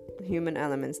human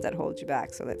elements that hold you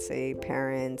back. So let's say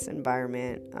parents,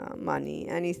 environment, money,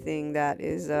 anything that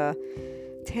is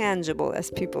tangible,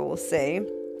 as people will say.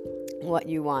 What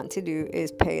you want to do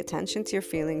is pay attention to your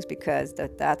feelings, because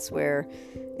that's where,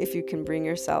 if you can bring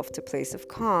yourself to a place of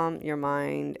calm, your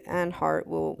mind and heart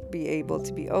will be able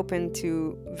to be open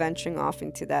to venturing off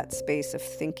into that space of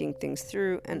thinking things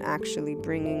through and actually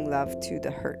bringing love to the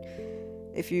hurt.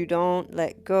 If you don't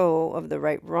let go of the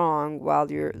right wrong while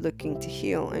you're looking to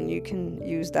heal, and you can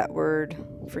use that word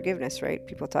forgiveness, right?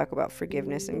 People talk about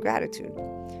forgiveness and gratitude.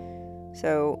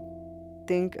 So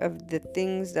think of the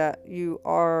things that you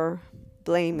are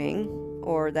blaming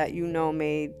or that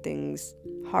made things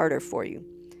harder for you.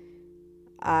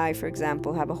 I, for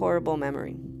example, have a horrible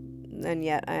memory, and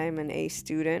yet I'm an A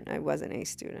student. I was an A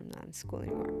student. I'm not in school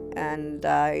anymore. And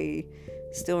I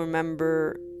still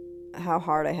remember how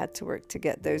hard I had to work to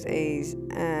get those A's,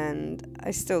 and I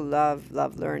still love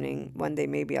learning. One day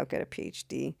maybe I'll get a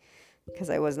PhD, because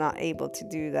I was not able to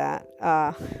do that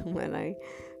when I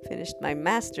finished my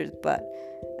master's. But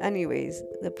anyways,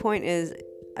 the point is,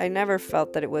 I never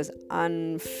felt that it was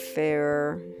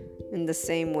unfair in the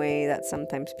same way that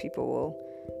sometimes people will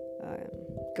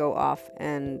go off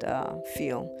and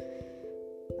feel.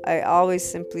 I always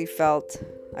simply felt,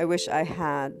 I wish I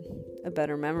had a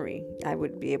better memory. I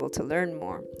would be able to learn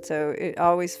more. So it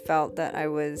always felt that I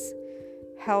was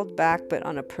held back, but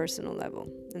on a personal level.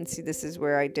 And see, this is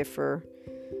where I differ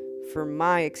for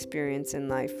my experience in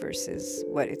life versus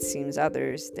what it seems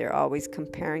others. They're always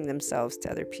comparing themselves to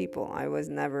other people. I was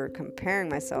never comparing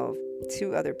myself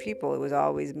to other people. It was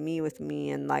always me with me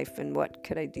and life, and what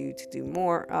could I do to do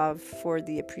more of for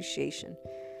the appreciation.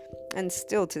 And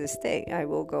still to this day, I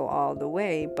will go all the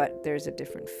way, but there's a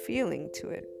different feeling to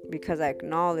it, because I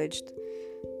acknowledged,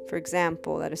 for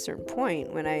example, at a certain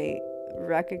point when I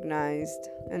recognized,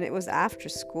 and it was after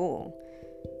school,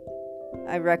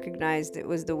 I recognized it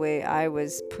was the way I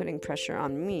was putting pressure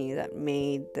on me that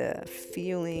made the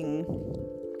feeling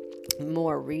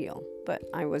more real. But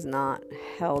I was not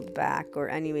held back. Or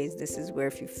anyways, this is where,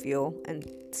 if you feel and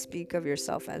speak of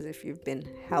yourself as if you've been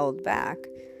held back,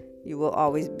 you will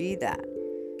always be that.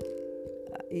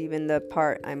 Even the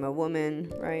part, I'm a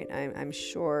woman, right? I'm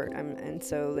short, and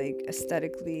so, like,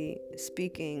 aesthetically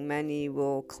speaking, many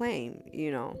will claim,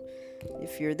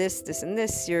 if you're this, and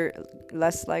this, you're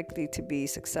less likely to be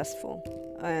successful.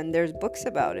 And there's books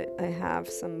about it. I have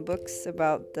some books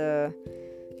about the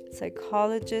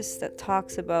psychologist that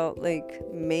talks about, like,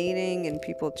 mating and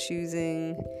people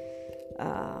choosing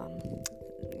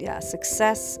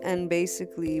success, and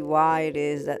basically why it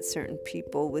is that certain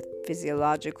people with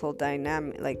physiological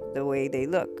dynamic, like the way they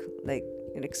look, like,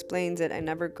 it explains it. I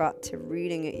never got to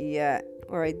reading it yet,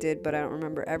 or I did, but I don't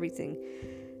remember everything.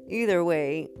 Either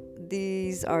way,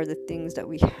 these are the things that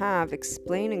we have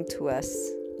explaining to us,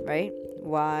 right,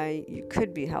 why you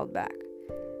could be held back.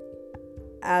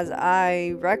 As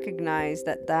I recognize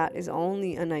that is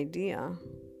only an idea,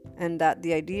 and that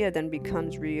the idea then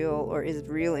becomes real, or is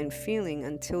real in feeling,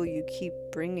 until you keep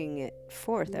bringing it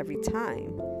forth every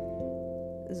time.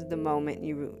 This is the moment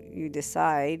you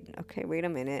decide, okay, wait a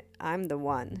minute, I'm the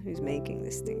one who's making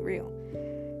this thing real.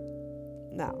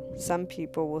 Now, some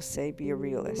people will say be a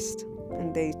realist,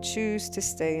 and they choose to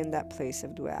stay in that place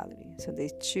of duality. So they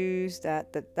choose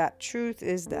that truth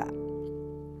is that.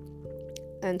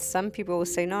 And some people will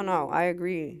say, no, I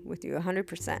agree with you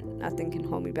 100%. Nothing can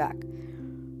hold me back.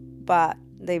 But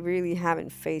they really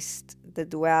haven't faced the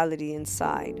duality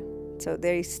inside. So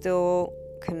they still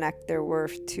connect their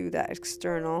worth to that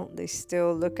external. They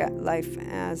still look at life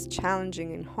as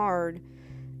challenging and hard,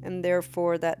 and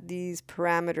therefore that these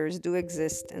parameters do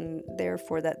exist, and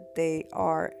therefore that they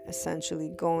are essentially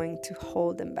going to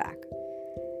hold them back.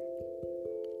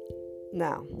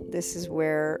 Now, this is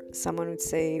where someone would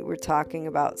say we're talking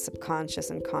about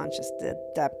subconscious and conscious, the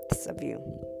depths of you,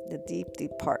 the deep,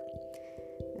 deep part.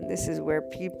 And this is where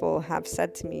people have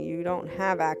said to me, you don't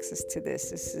have access to this.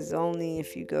 This is only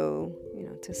if you go,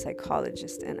 to a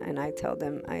psychologist. And I tell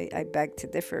them, I beg to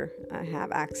differ. I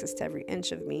have access to every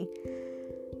inch of me.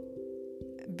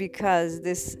 Because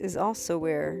this is also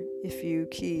where, if you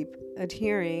keep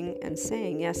adhering and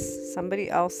saying, yes, somebody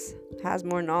else has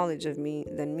more knowledge of me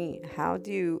than me, how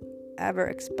do you ever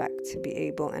expect to be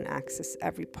able and access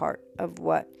every part of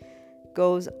what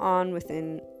goes on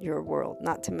within your world?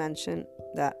 Not to mention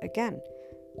that, again,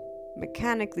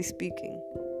 mechanically speaking,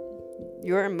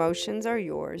 your emotions are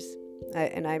yours.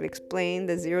 And I've explained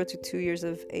the 0 to 2 years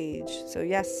of age. So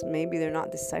yes, maybe they're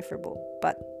not decipherable,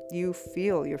 but you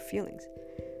feel your feelings.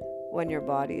 When your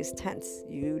body is tense,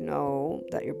 you know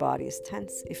that your body is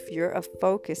tense. If your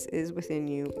focus is within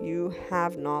you, you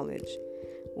have knowledge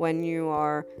When you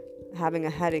are having a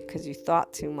headache because you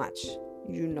thought too much,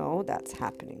 you know that's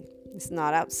happening. It's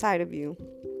not outside of you.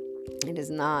 It is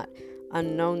not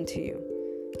unknown to you.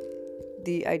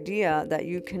 The idea that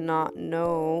you cannot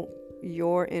know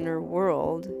your inner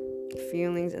world,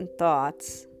 feelings and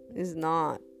thoughts, is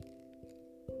not.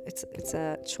 It's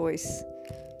a choice,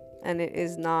 and it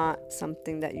is not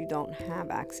something that you don't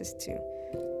have access to.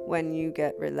 When you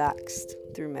get relaxed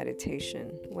through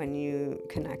meditation, when you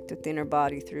connect with the inner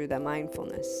body through the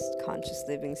mindfulness, conscious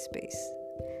living space,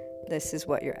 this is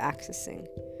what you're accessing.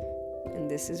 And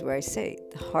this is where I say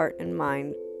the heart and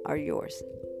mind are yours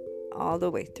all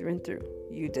the way through and through.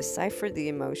 You decipher the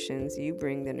emotions, you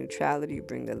bring the neutrality, you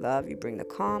bring the love, you bring the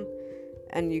calm,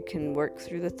 and you can work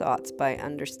through the thoughts by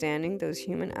understanding those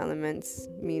human elements,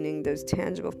 meaning those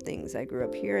tangible things. I grew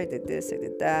up here, I did this, I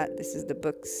did that. This is the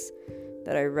books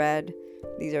that I read.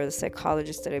 These are the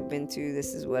psychologists that I've been to.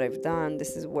 This is what I've done.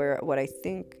 This is what I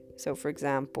think. So, for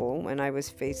example, when I was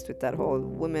faced with that whole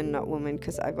woman, not woman,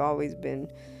 because I've always been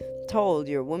told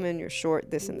you're a woman, you're short,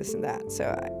 this and this and that. So,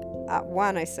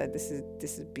 I said this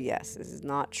is BS. This is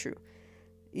not true.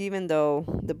 Even though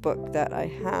the book that I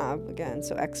have, again,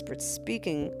 so experts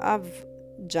speaking of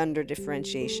gender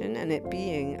differentiation and it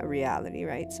being a reality,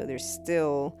 right? So there's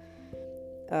still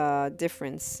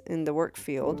difference in the work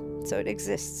field, so it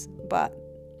exists, but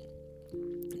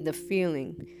the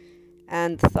feeling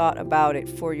and the thought about it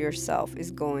for yourself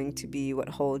is going to be what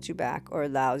holds you back or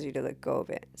allows you to let go of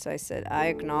it. So I said, I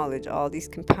acknowledge all these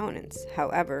components.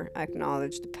 However, I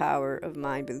acknowledge the power of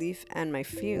my belief and my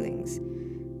feelings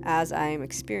as I am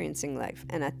experiencing life.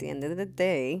 And at the end of the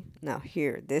day, now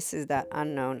here, this is that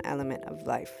unknown element of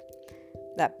life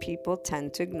that people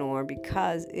tend to ignore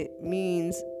because it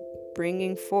means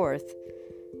bringing forth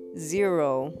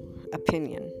zero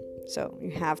opinion. So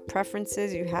you have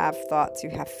preferences, you have thoughts, you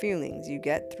have feelings. You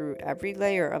get through every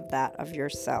layer of that of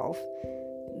yourself.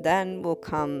 Then will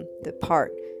come the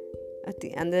part. At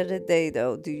the end of the day,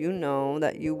 though, do you know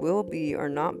that you will be or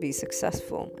not be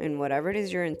successful in whatever it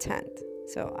is your intent?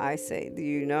 So I say, do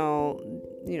you know,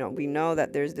 we know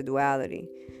that there's the duality.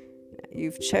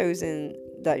 You've chosen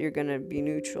that you're going to be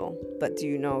neutral, but do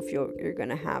you know if you're going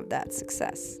to have that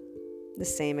success the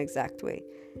same exact way?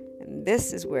 And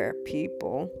this is where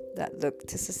people that look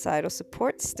to societal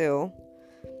support still,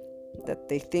 that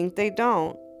they think they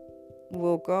don't,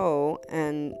 will go,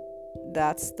 and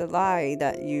that's the lie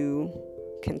that you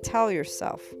can tell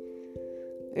yourself.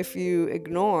 If you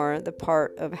ignore the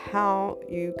part of how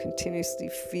you continuously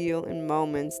feel in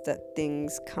moments that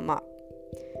things come up.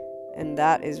 And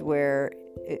that is where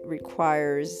it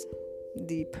requires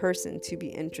the person to be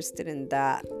interested in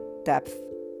that depth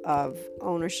of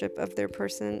ownership of their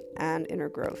person and inner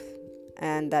growth,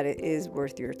 and that it is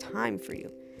worth your time for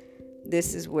you.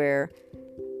 This is where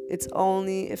it's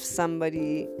only if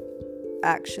somebody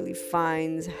actually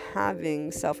finds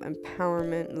having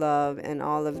self-empowerment, love, and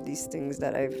all of these things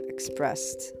that I've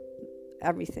expressed,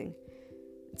 everything.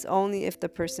 It's only if the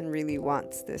person really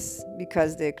wants this,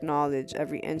 because they acknowledge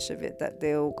every inch of it, that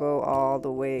they'll go all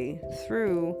the way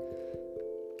through.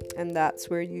 And that's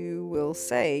where you will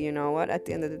say, you know what, at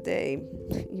the end of the day,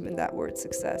 even that word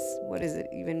success, what does it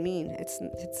even mean?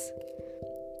 It's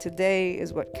today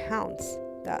is what counts.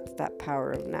 That's that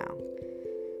power of now.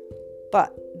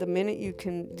 But the minute you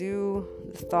can do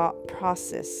the thought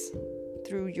process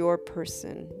through your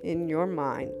person, in your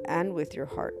mind, and with your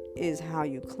heart, is how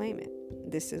you claim it.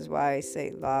 This is why I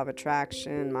say law of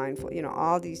attraction, mindful,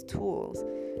 all these tools,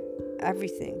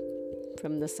 everything.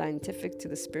 From the scientific to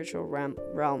the spiritual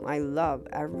realm, I love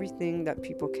everything that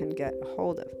people can get a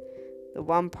hold of. The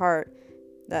one part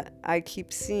that I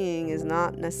keep seeing is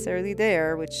not necessarily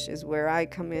there, which is where I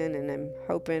come in and I'm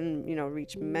hoping,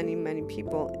 reach many, many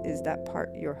people, is that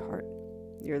part, your heart,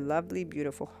 your lovely,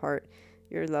 beautiful heart,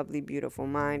 your lovely, beautiful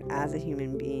mind as a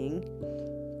human being.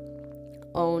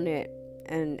 Own it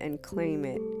and claim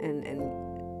it, and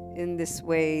in this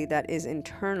way that is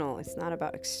internal. It's not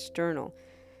about external.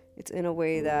 It's in a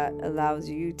way that allows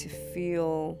you to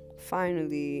feel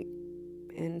finally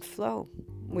in flow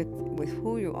with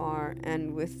who you are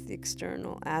and with the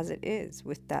external as it is,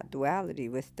 with that duality,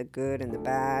 with the good and the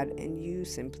bad, and you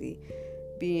simply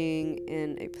being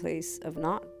in a place of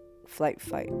not flight,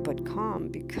 fight, but calm,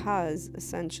 because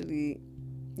essentially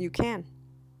you can,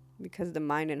 because the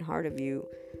mind and heart of you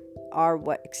are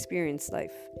what experience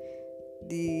life.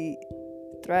 The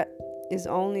threat is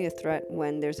only a threat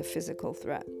when there's a physical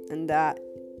threat, and that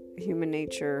human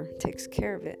nature takes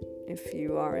care of it if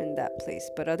you are in that place.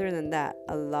 But other than that,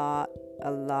 a lot,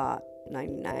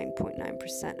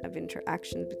 99.9% of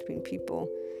interactions between people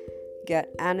get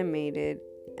animated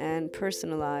and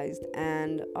personalized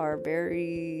and are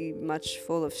very much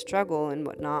full of struggle and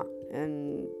whatnot,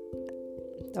 and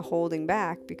the holding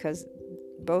back, because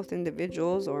both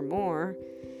individuals or more,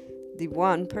 the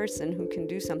one person who can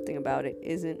do something about it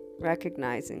isn't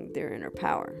recognizing their inner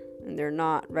power, and they're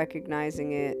not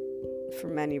recognizing it for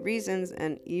many reasons,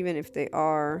 and even if they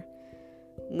are,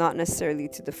 not necessarily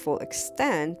to the full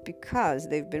extent, because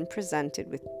they've been presented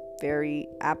with very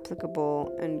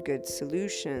applicable and good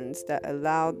solutions that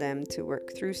allow them to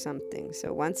work through something.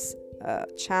 So once a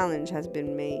challenge has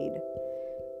been made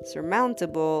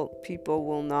surmountable, people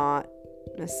will not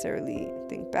necessarily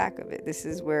think back of it. This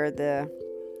is where the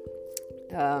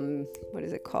what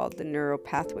is it called? The neural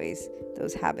pathways,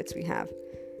 those habits we have.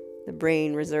 The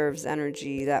brain reserves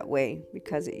energy that way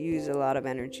because it uses a lot of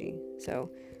energy. So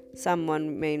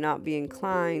someone may not be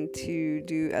inclined to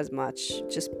do as much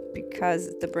just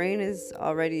because the brain is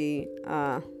already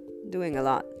doing a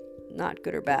lot, not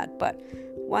good or bad. But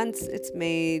once it's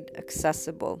made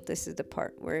accessible, this is the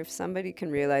part where if somebody can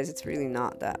realize it's really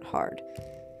not that hard.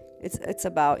 It's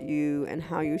about you and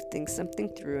how you think something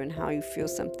through and how you feel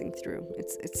something through.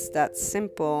 It's that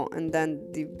simple. And then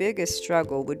the biggest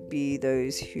struggle would be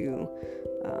those who,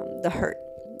 the hurt.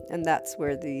 And that's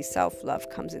where the self-love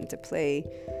comes into play,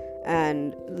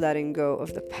 and letting go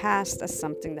of the past as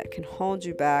something that can hold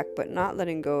you back, but not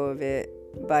letting go of it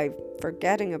by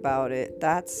forgetting about it.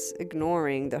 That's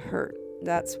ignoring the hurt.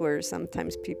 That's where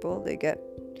sometimes people, they get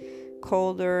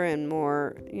colder and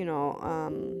more,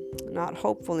 not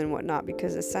hopeful and whatnot,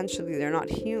 because essentially they're not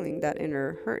healing that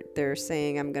inner hurt. They're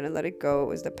saying, I'm going to let it go. It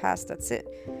was the past. That's it.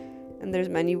 And there's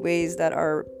many ways that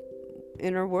our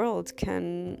inner world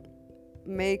can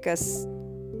make us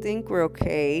think we're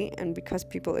okay. And because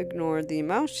people ignore the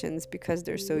emotions, because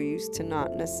they're so used to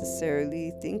not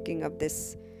necessarily thinking of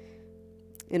this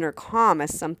inner calm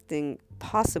as something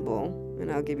possible.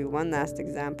 And I'll give you one last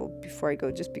example before I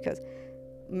go, just because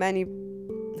many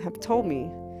have told me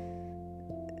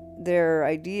their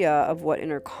idea of what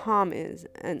inner calm is,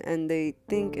 and they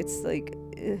think it's like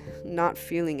not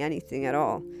feeling anything at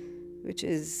all, which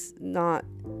is not,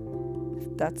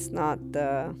 that's not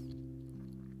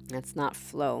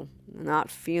flow.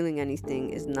 Not feeling anything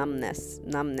is numbness.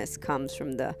 Numbness comes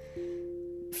from the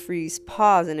freeze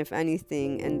pause. And if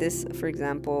anything, and this, for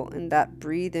example, in that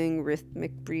breathing,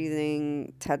 rhythmic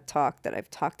breathing TED talk that I've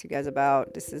talked to you guys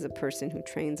about, this is a person who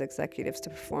trains executives to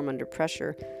perform under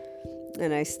pressure,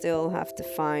 and I still have to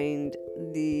find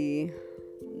the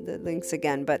links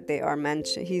again, but they are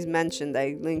mentioned. He's mentioned.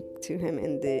 I linked to him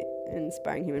in the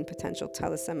Inspiring Human Potential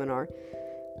teleseminar.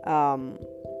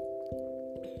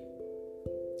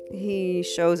 He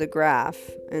shows a graph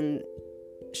and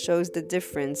shows the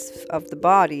difference of the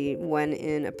body when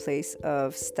in a place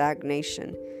of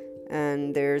stagnation.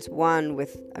 And there's one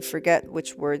with, I forget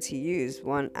which words he used,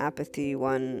 one apathy,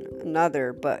 one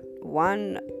another, but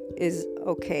one is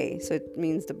okay. So it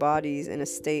means the body's in a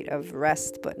state of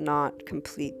rest, but not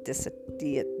complete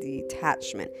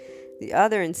detachment. The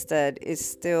other instead is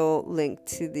still linked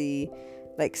to the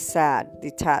sad,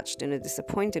 detached in a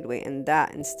disappointed way, and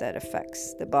that instead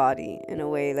affects the body in a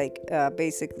way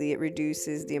basically it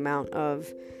reduces the amount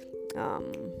of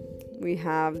we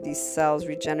have these cells,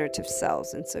 regenerative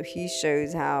cells. And so he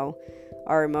shows how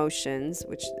our emotions,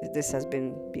 which this has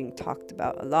been being talked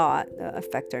about a lot,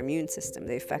 affect our immune system.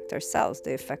 They affect our cells.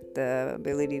 They affect the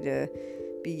ability to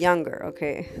be younger,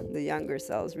 okay? The younger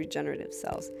cells, regenerative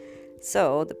cells.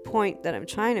 So the point that I'm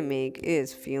trying to make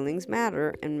is feelings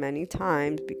matter, and many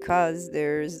times because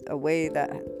there's a way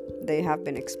that they have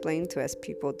been explained to us,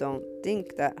 people don't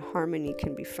think that harmony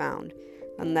can be found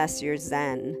unless you're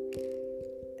zen,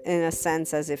 in a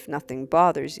sense as if nothing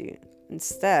bothers you.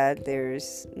 Instead,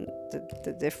 there's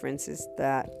the difference is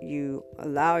that you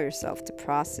allow yourself to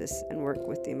process and work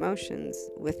with the emotions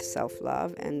with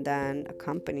self-love, and then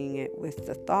accompanying it with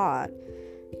the thought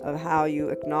of how you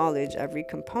acknowledge every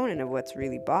component of what's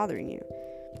really bothering you.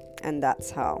 And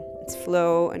that's how it's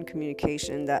flow and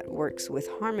communication that works with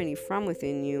harmony from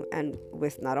within you, and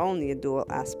with not only a dual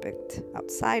aspect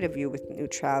outside of you with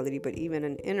neutrality, but even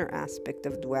an inner aspect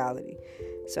of duality.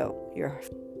 So your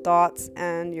thoughts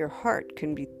and your heart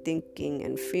can be thinking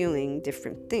and feeling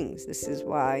different things. This is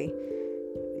why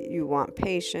you want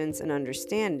patience and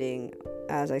understanding.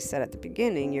 As I said at the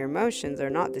beginning, your emotions are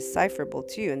not decipherable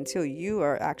to you until you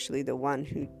are actually the one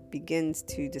who begins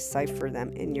to decipher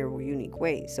them in your unique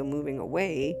way. So moving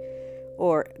away,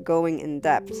 or going in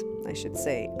depth, I should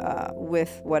say,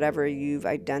 with whatever you've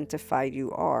identified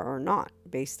you are or not,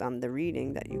 based on the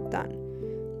reading that you've done.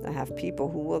 I have people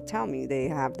who will tell me they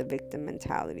have the victim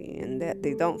mentality and that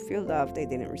they don't feel love, they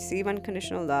didn't receive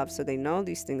unconditional love, so they know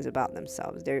these things about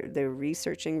themselves. They're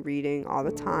researching, reading all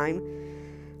the time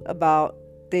about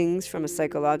things from a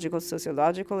psychological,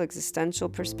 sociological, existential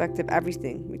perspective,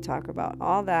 everything. We talk about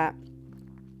all that.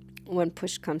 When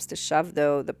push comes to shove,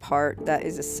 though, the part that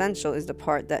is essential is the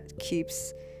part that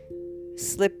keeps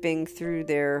slipping through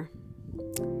their...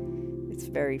 It's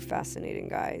very fascinating,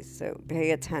 guys. So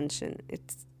pay attention.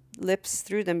 It slips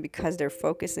through them because they're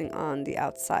focusing on the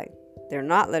outside. They're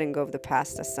not letting go of the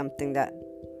past as something that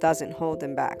doesn't hold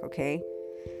them back, okay?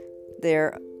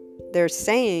 They're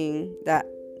saying that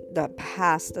the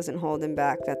past doesn't hold them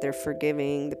back, that they're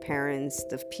forgiving the parents,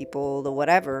 the people, the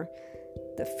whatever.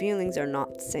 The feelings are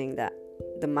not saying that.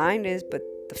 The mind is, but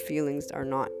the feelings are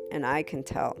not. And I can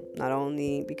tell, not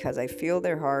only because I feel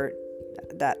their heart,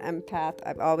 that empath,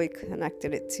 I've always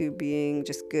connected it to being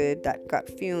just good, that gut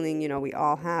feeling. We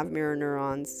all have mirror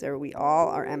neurons, so we all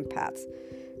are empaths.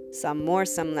 Some more,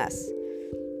 some less.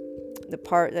 The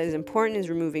part that is important is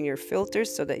removing your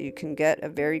filters so that you can get a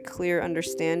very clear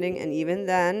understanding. And even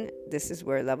then, this is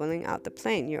where leveling out the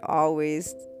plane. You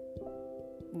always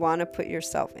want to put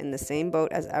yourself in the same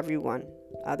boat as everyone.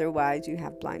 Otherwise, you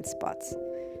have blind spots.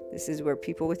 This is where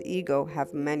people with ego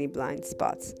have many blind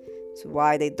spots. It's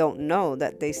why they don't know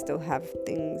that they still have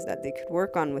things that they could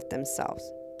work on with themselves.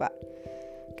 But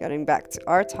getting back to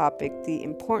our topic, the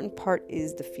important part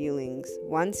is the feelings.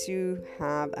 Once you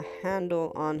have a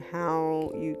handle on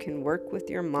how you can work with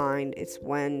your mind, it's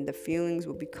when the feelings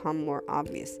will become more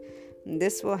obvious. And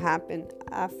this will happen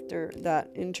after that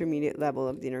intermediate level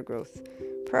of the inner growth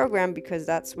program, because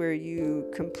that's where you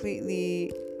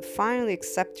completely finally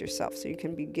accept yourself, so you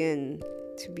can begin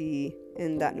to be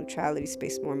in that neutrality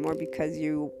space more and more, because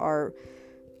you are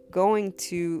going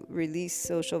to release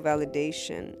social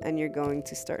validation and you're going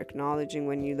to start acknowledging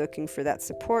when you're looking for that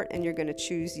support, and you're going to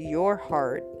choose your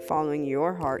heart, following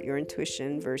your heart, your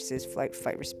intuition, versus flight,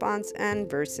 fight, response, and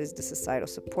versus the societal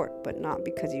support, but not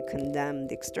because you condemn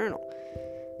the external.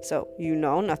 So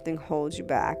nothing holds you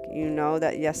back.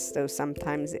 That yes, though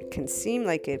sometimes it can seem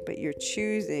like it, but you're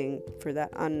choosing for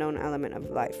that unknown element of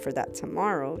life, for that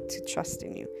tomorrow, to trust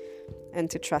in you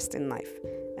and to trust in life,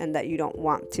 and that you don't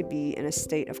want to be in a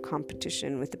state of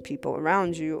competition with the people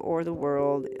around you or the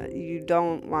world. You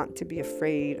don't want to be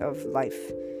afraid of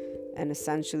life. And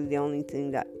essentially the only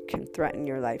thing that can threaten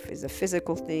your life is a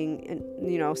physical thing.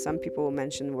 And some people will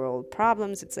mention world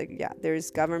problems. It's like, yeah, there's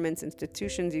governments,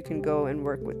 institutions, you can go and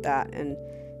work with that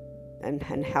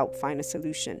and help find a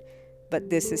solution. But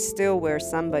this is still where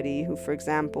somebody who, for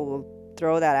example, will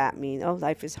throw that at me, oh,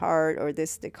 life is hard, or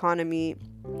this, the economy.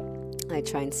 I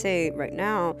try and say, right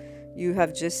now, you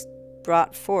have just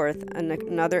brought forth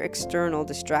another external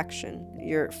distraction.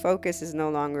 Your focus is no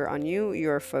longer on you,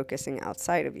 you're focusing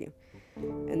outside of you.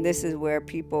 And this is where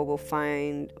people will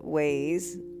find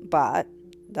ways, but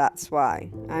that's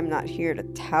why I'm not here to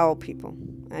tell people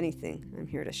anything. I'm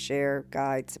here to share,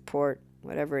 guide, support,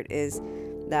 whatever it is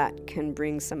that can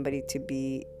bring somebody to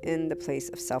be in the place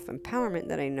of self-empowerment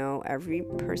that I know every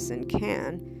person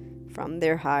can from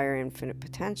their higher infinite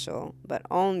potential, but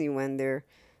only when they're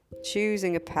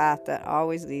choosing a path that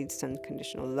always leads to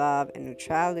unconditional love and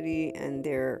neutrality, and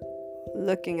they're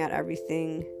looking at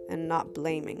everything and not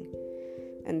blaming,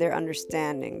 and they're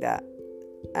understanding that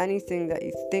anything that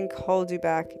you think holds you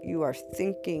back, you are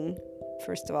thinking,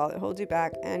 first of all, it holds you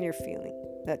back, and you're feeling.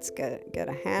 Let's get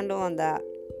a handle on that,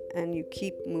 and you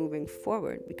keep moving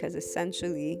forward, because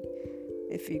essentially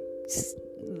if you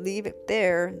leave it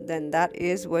there, then that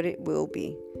is what it will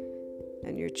be.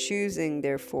 And you're choosing,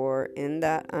 therefore, in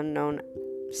that unknown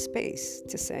space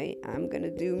to say, I'm going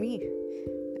to do me.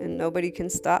 And nobody can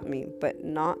stop me, but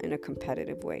not in a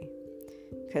competitive way.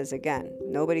 Because again,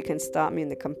 nobody can stop me in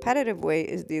the competitive way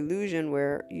is the illusion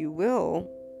where you will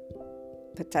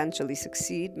potentially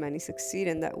succeed. Many succeed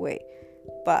in that way.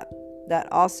 But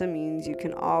that also means you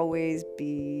can always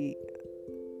be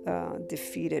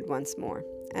defeated once more.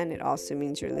 And it also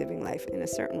means you're living life in a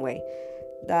certain way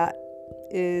that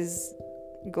is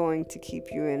going to keep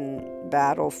you in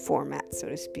battle format, so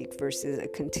to speak, versus a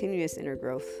continuous inner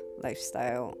growth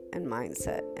lifestyle and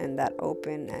mindset, and that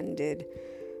open-ended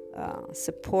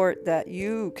support that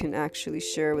you can actually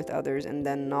share with others, and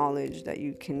then knowledge that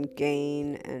you can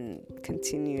gain and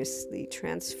continuously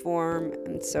transform,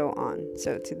 and so on.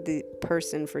 So to the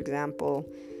person, for example,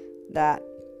 that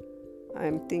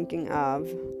I'm thinking of,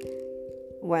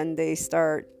 when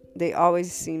they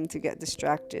always seem to get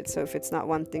distracted. So if it's not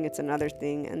one thing, it's another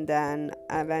thing. And then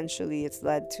eventually it's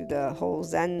led to the whole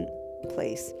Zen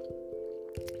place.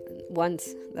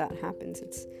 Once that happens,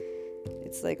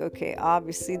 It's like, okay,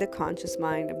 obviously the conscious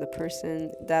mind of the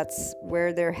person, that's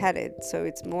where they're headed. So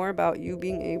it's more about you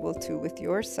being able to, with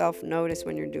yourself, notice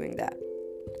when you're doing that.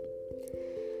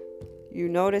 You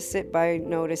notice it by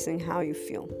noticing how you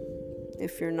feel.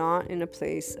 If you're not in a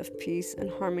place of peace and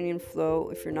harmony and flow,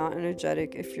 if you're not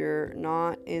energetic, if you're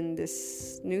not in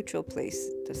this neutral place,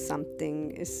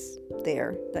 something is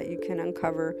there that you can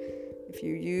uncover. If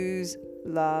you use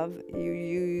love, you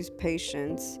use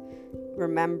patience,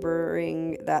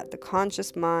 remembering that the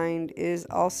conscious mind is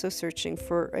also searching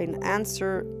for an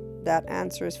answer. That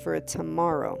answer is for a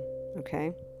tomorrow,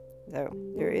 okay? So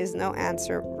there is no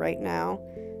answer right now.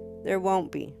 There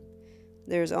won't be.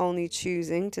 There's only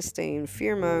choosing to stay in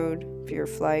fear mode, fear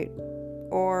flight,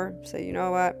 or say, you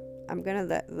know what? I'm going to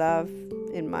let love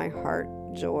in my heart,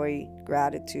 joy,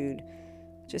 gratitude,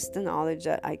 just the knowledge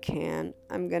that I can.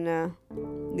 I'm going to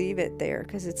leave it there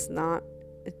because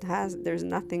there's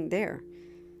nothing there.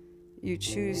 You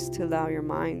choose to allow your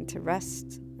mind to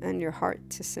rest and your heart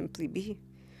to simply be,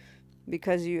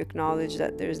 because you acknowledge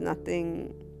that there's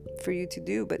nothing for you to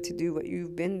do but to do what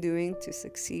you've been doing to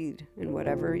succeed in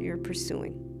whatever you're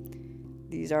pursuing.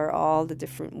 These are all the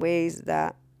different ways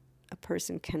that a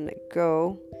person can let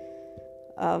go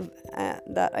of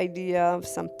that idea of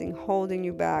something holding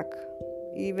you back.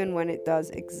 Even when it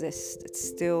does exist, it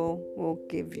still will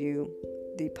give you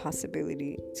the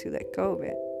possibility to let go of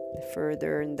it. The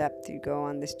further in depth you go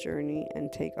on this journey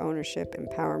and take ownership,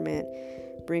 empowerment,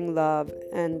 bring love,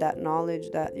 and that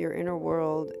knowledge that your inner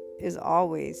world is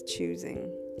always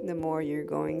choosing, the more you're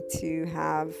going to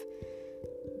have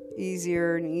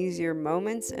easier and easier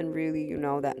moments, and really you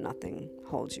know that nothing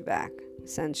holds you back.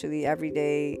 Essentially, every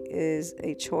day is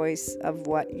a choice of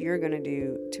what you're going to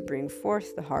do to bring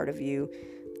forth the heart of you,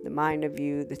 the mind of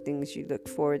you, the things you look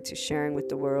forward to sharing with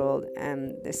the world.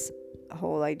 And this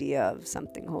whole idea of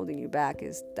something holding you back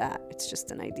is that it's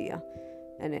just an idea,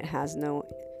 and it has no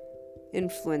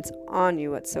influence on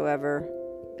you whatsoever.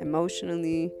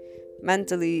 Emotionally,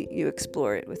 mentally, you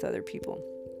explore it with other people.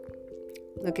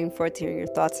 Looking forward to hearing your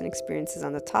thoughts and experiences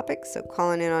on the topic. So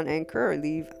call in on Anchor or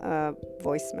leave a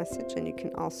voice message, and you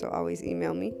can also always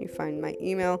email me. You find my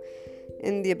email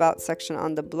in the About section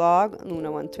on the blog,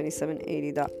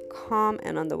 luna12780.com,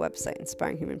 and on the website,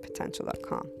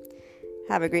 inspiringhumanpotential.com.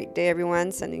 Have a great day, everyone.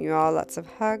 Sending you all lots of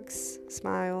hugs,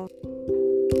 smiles.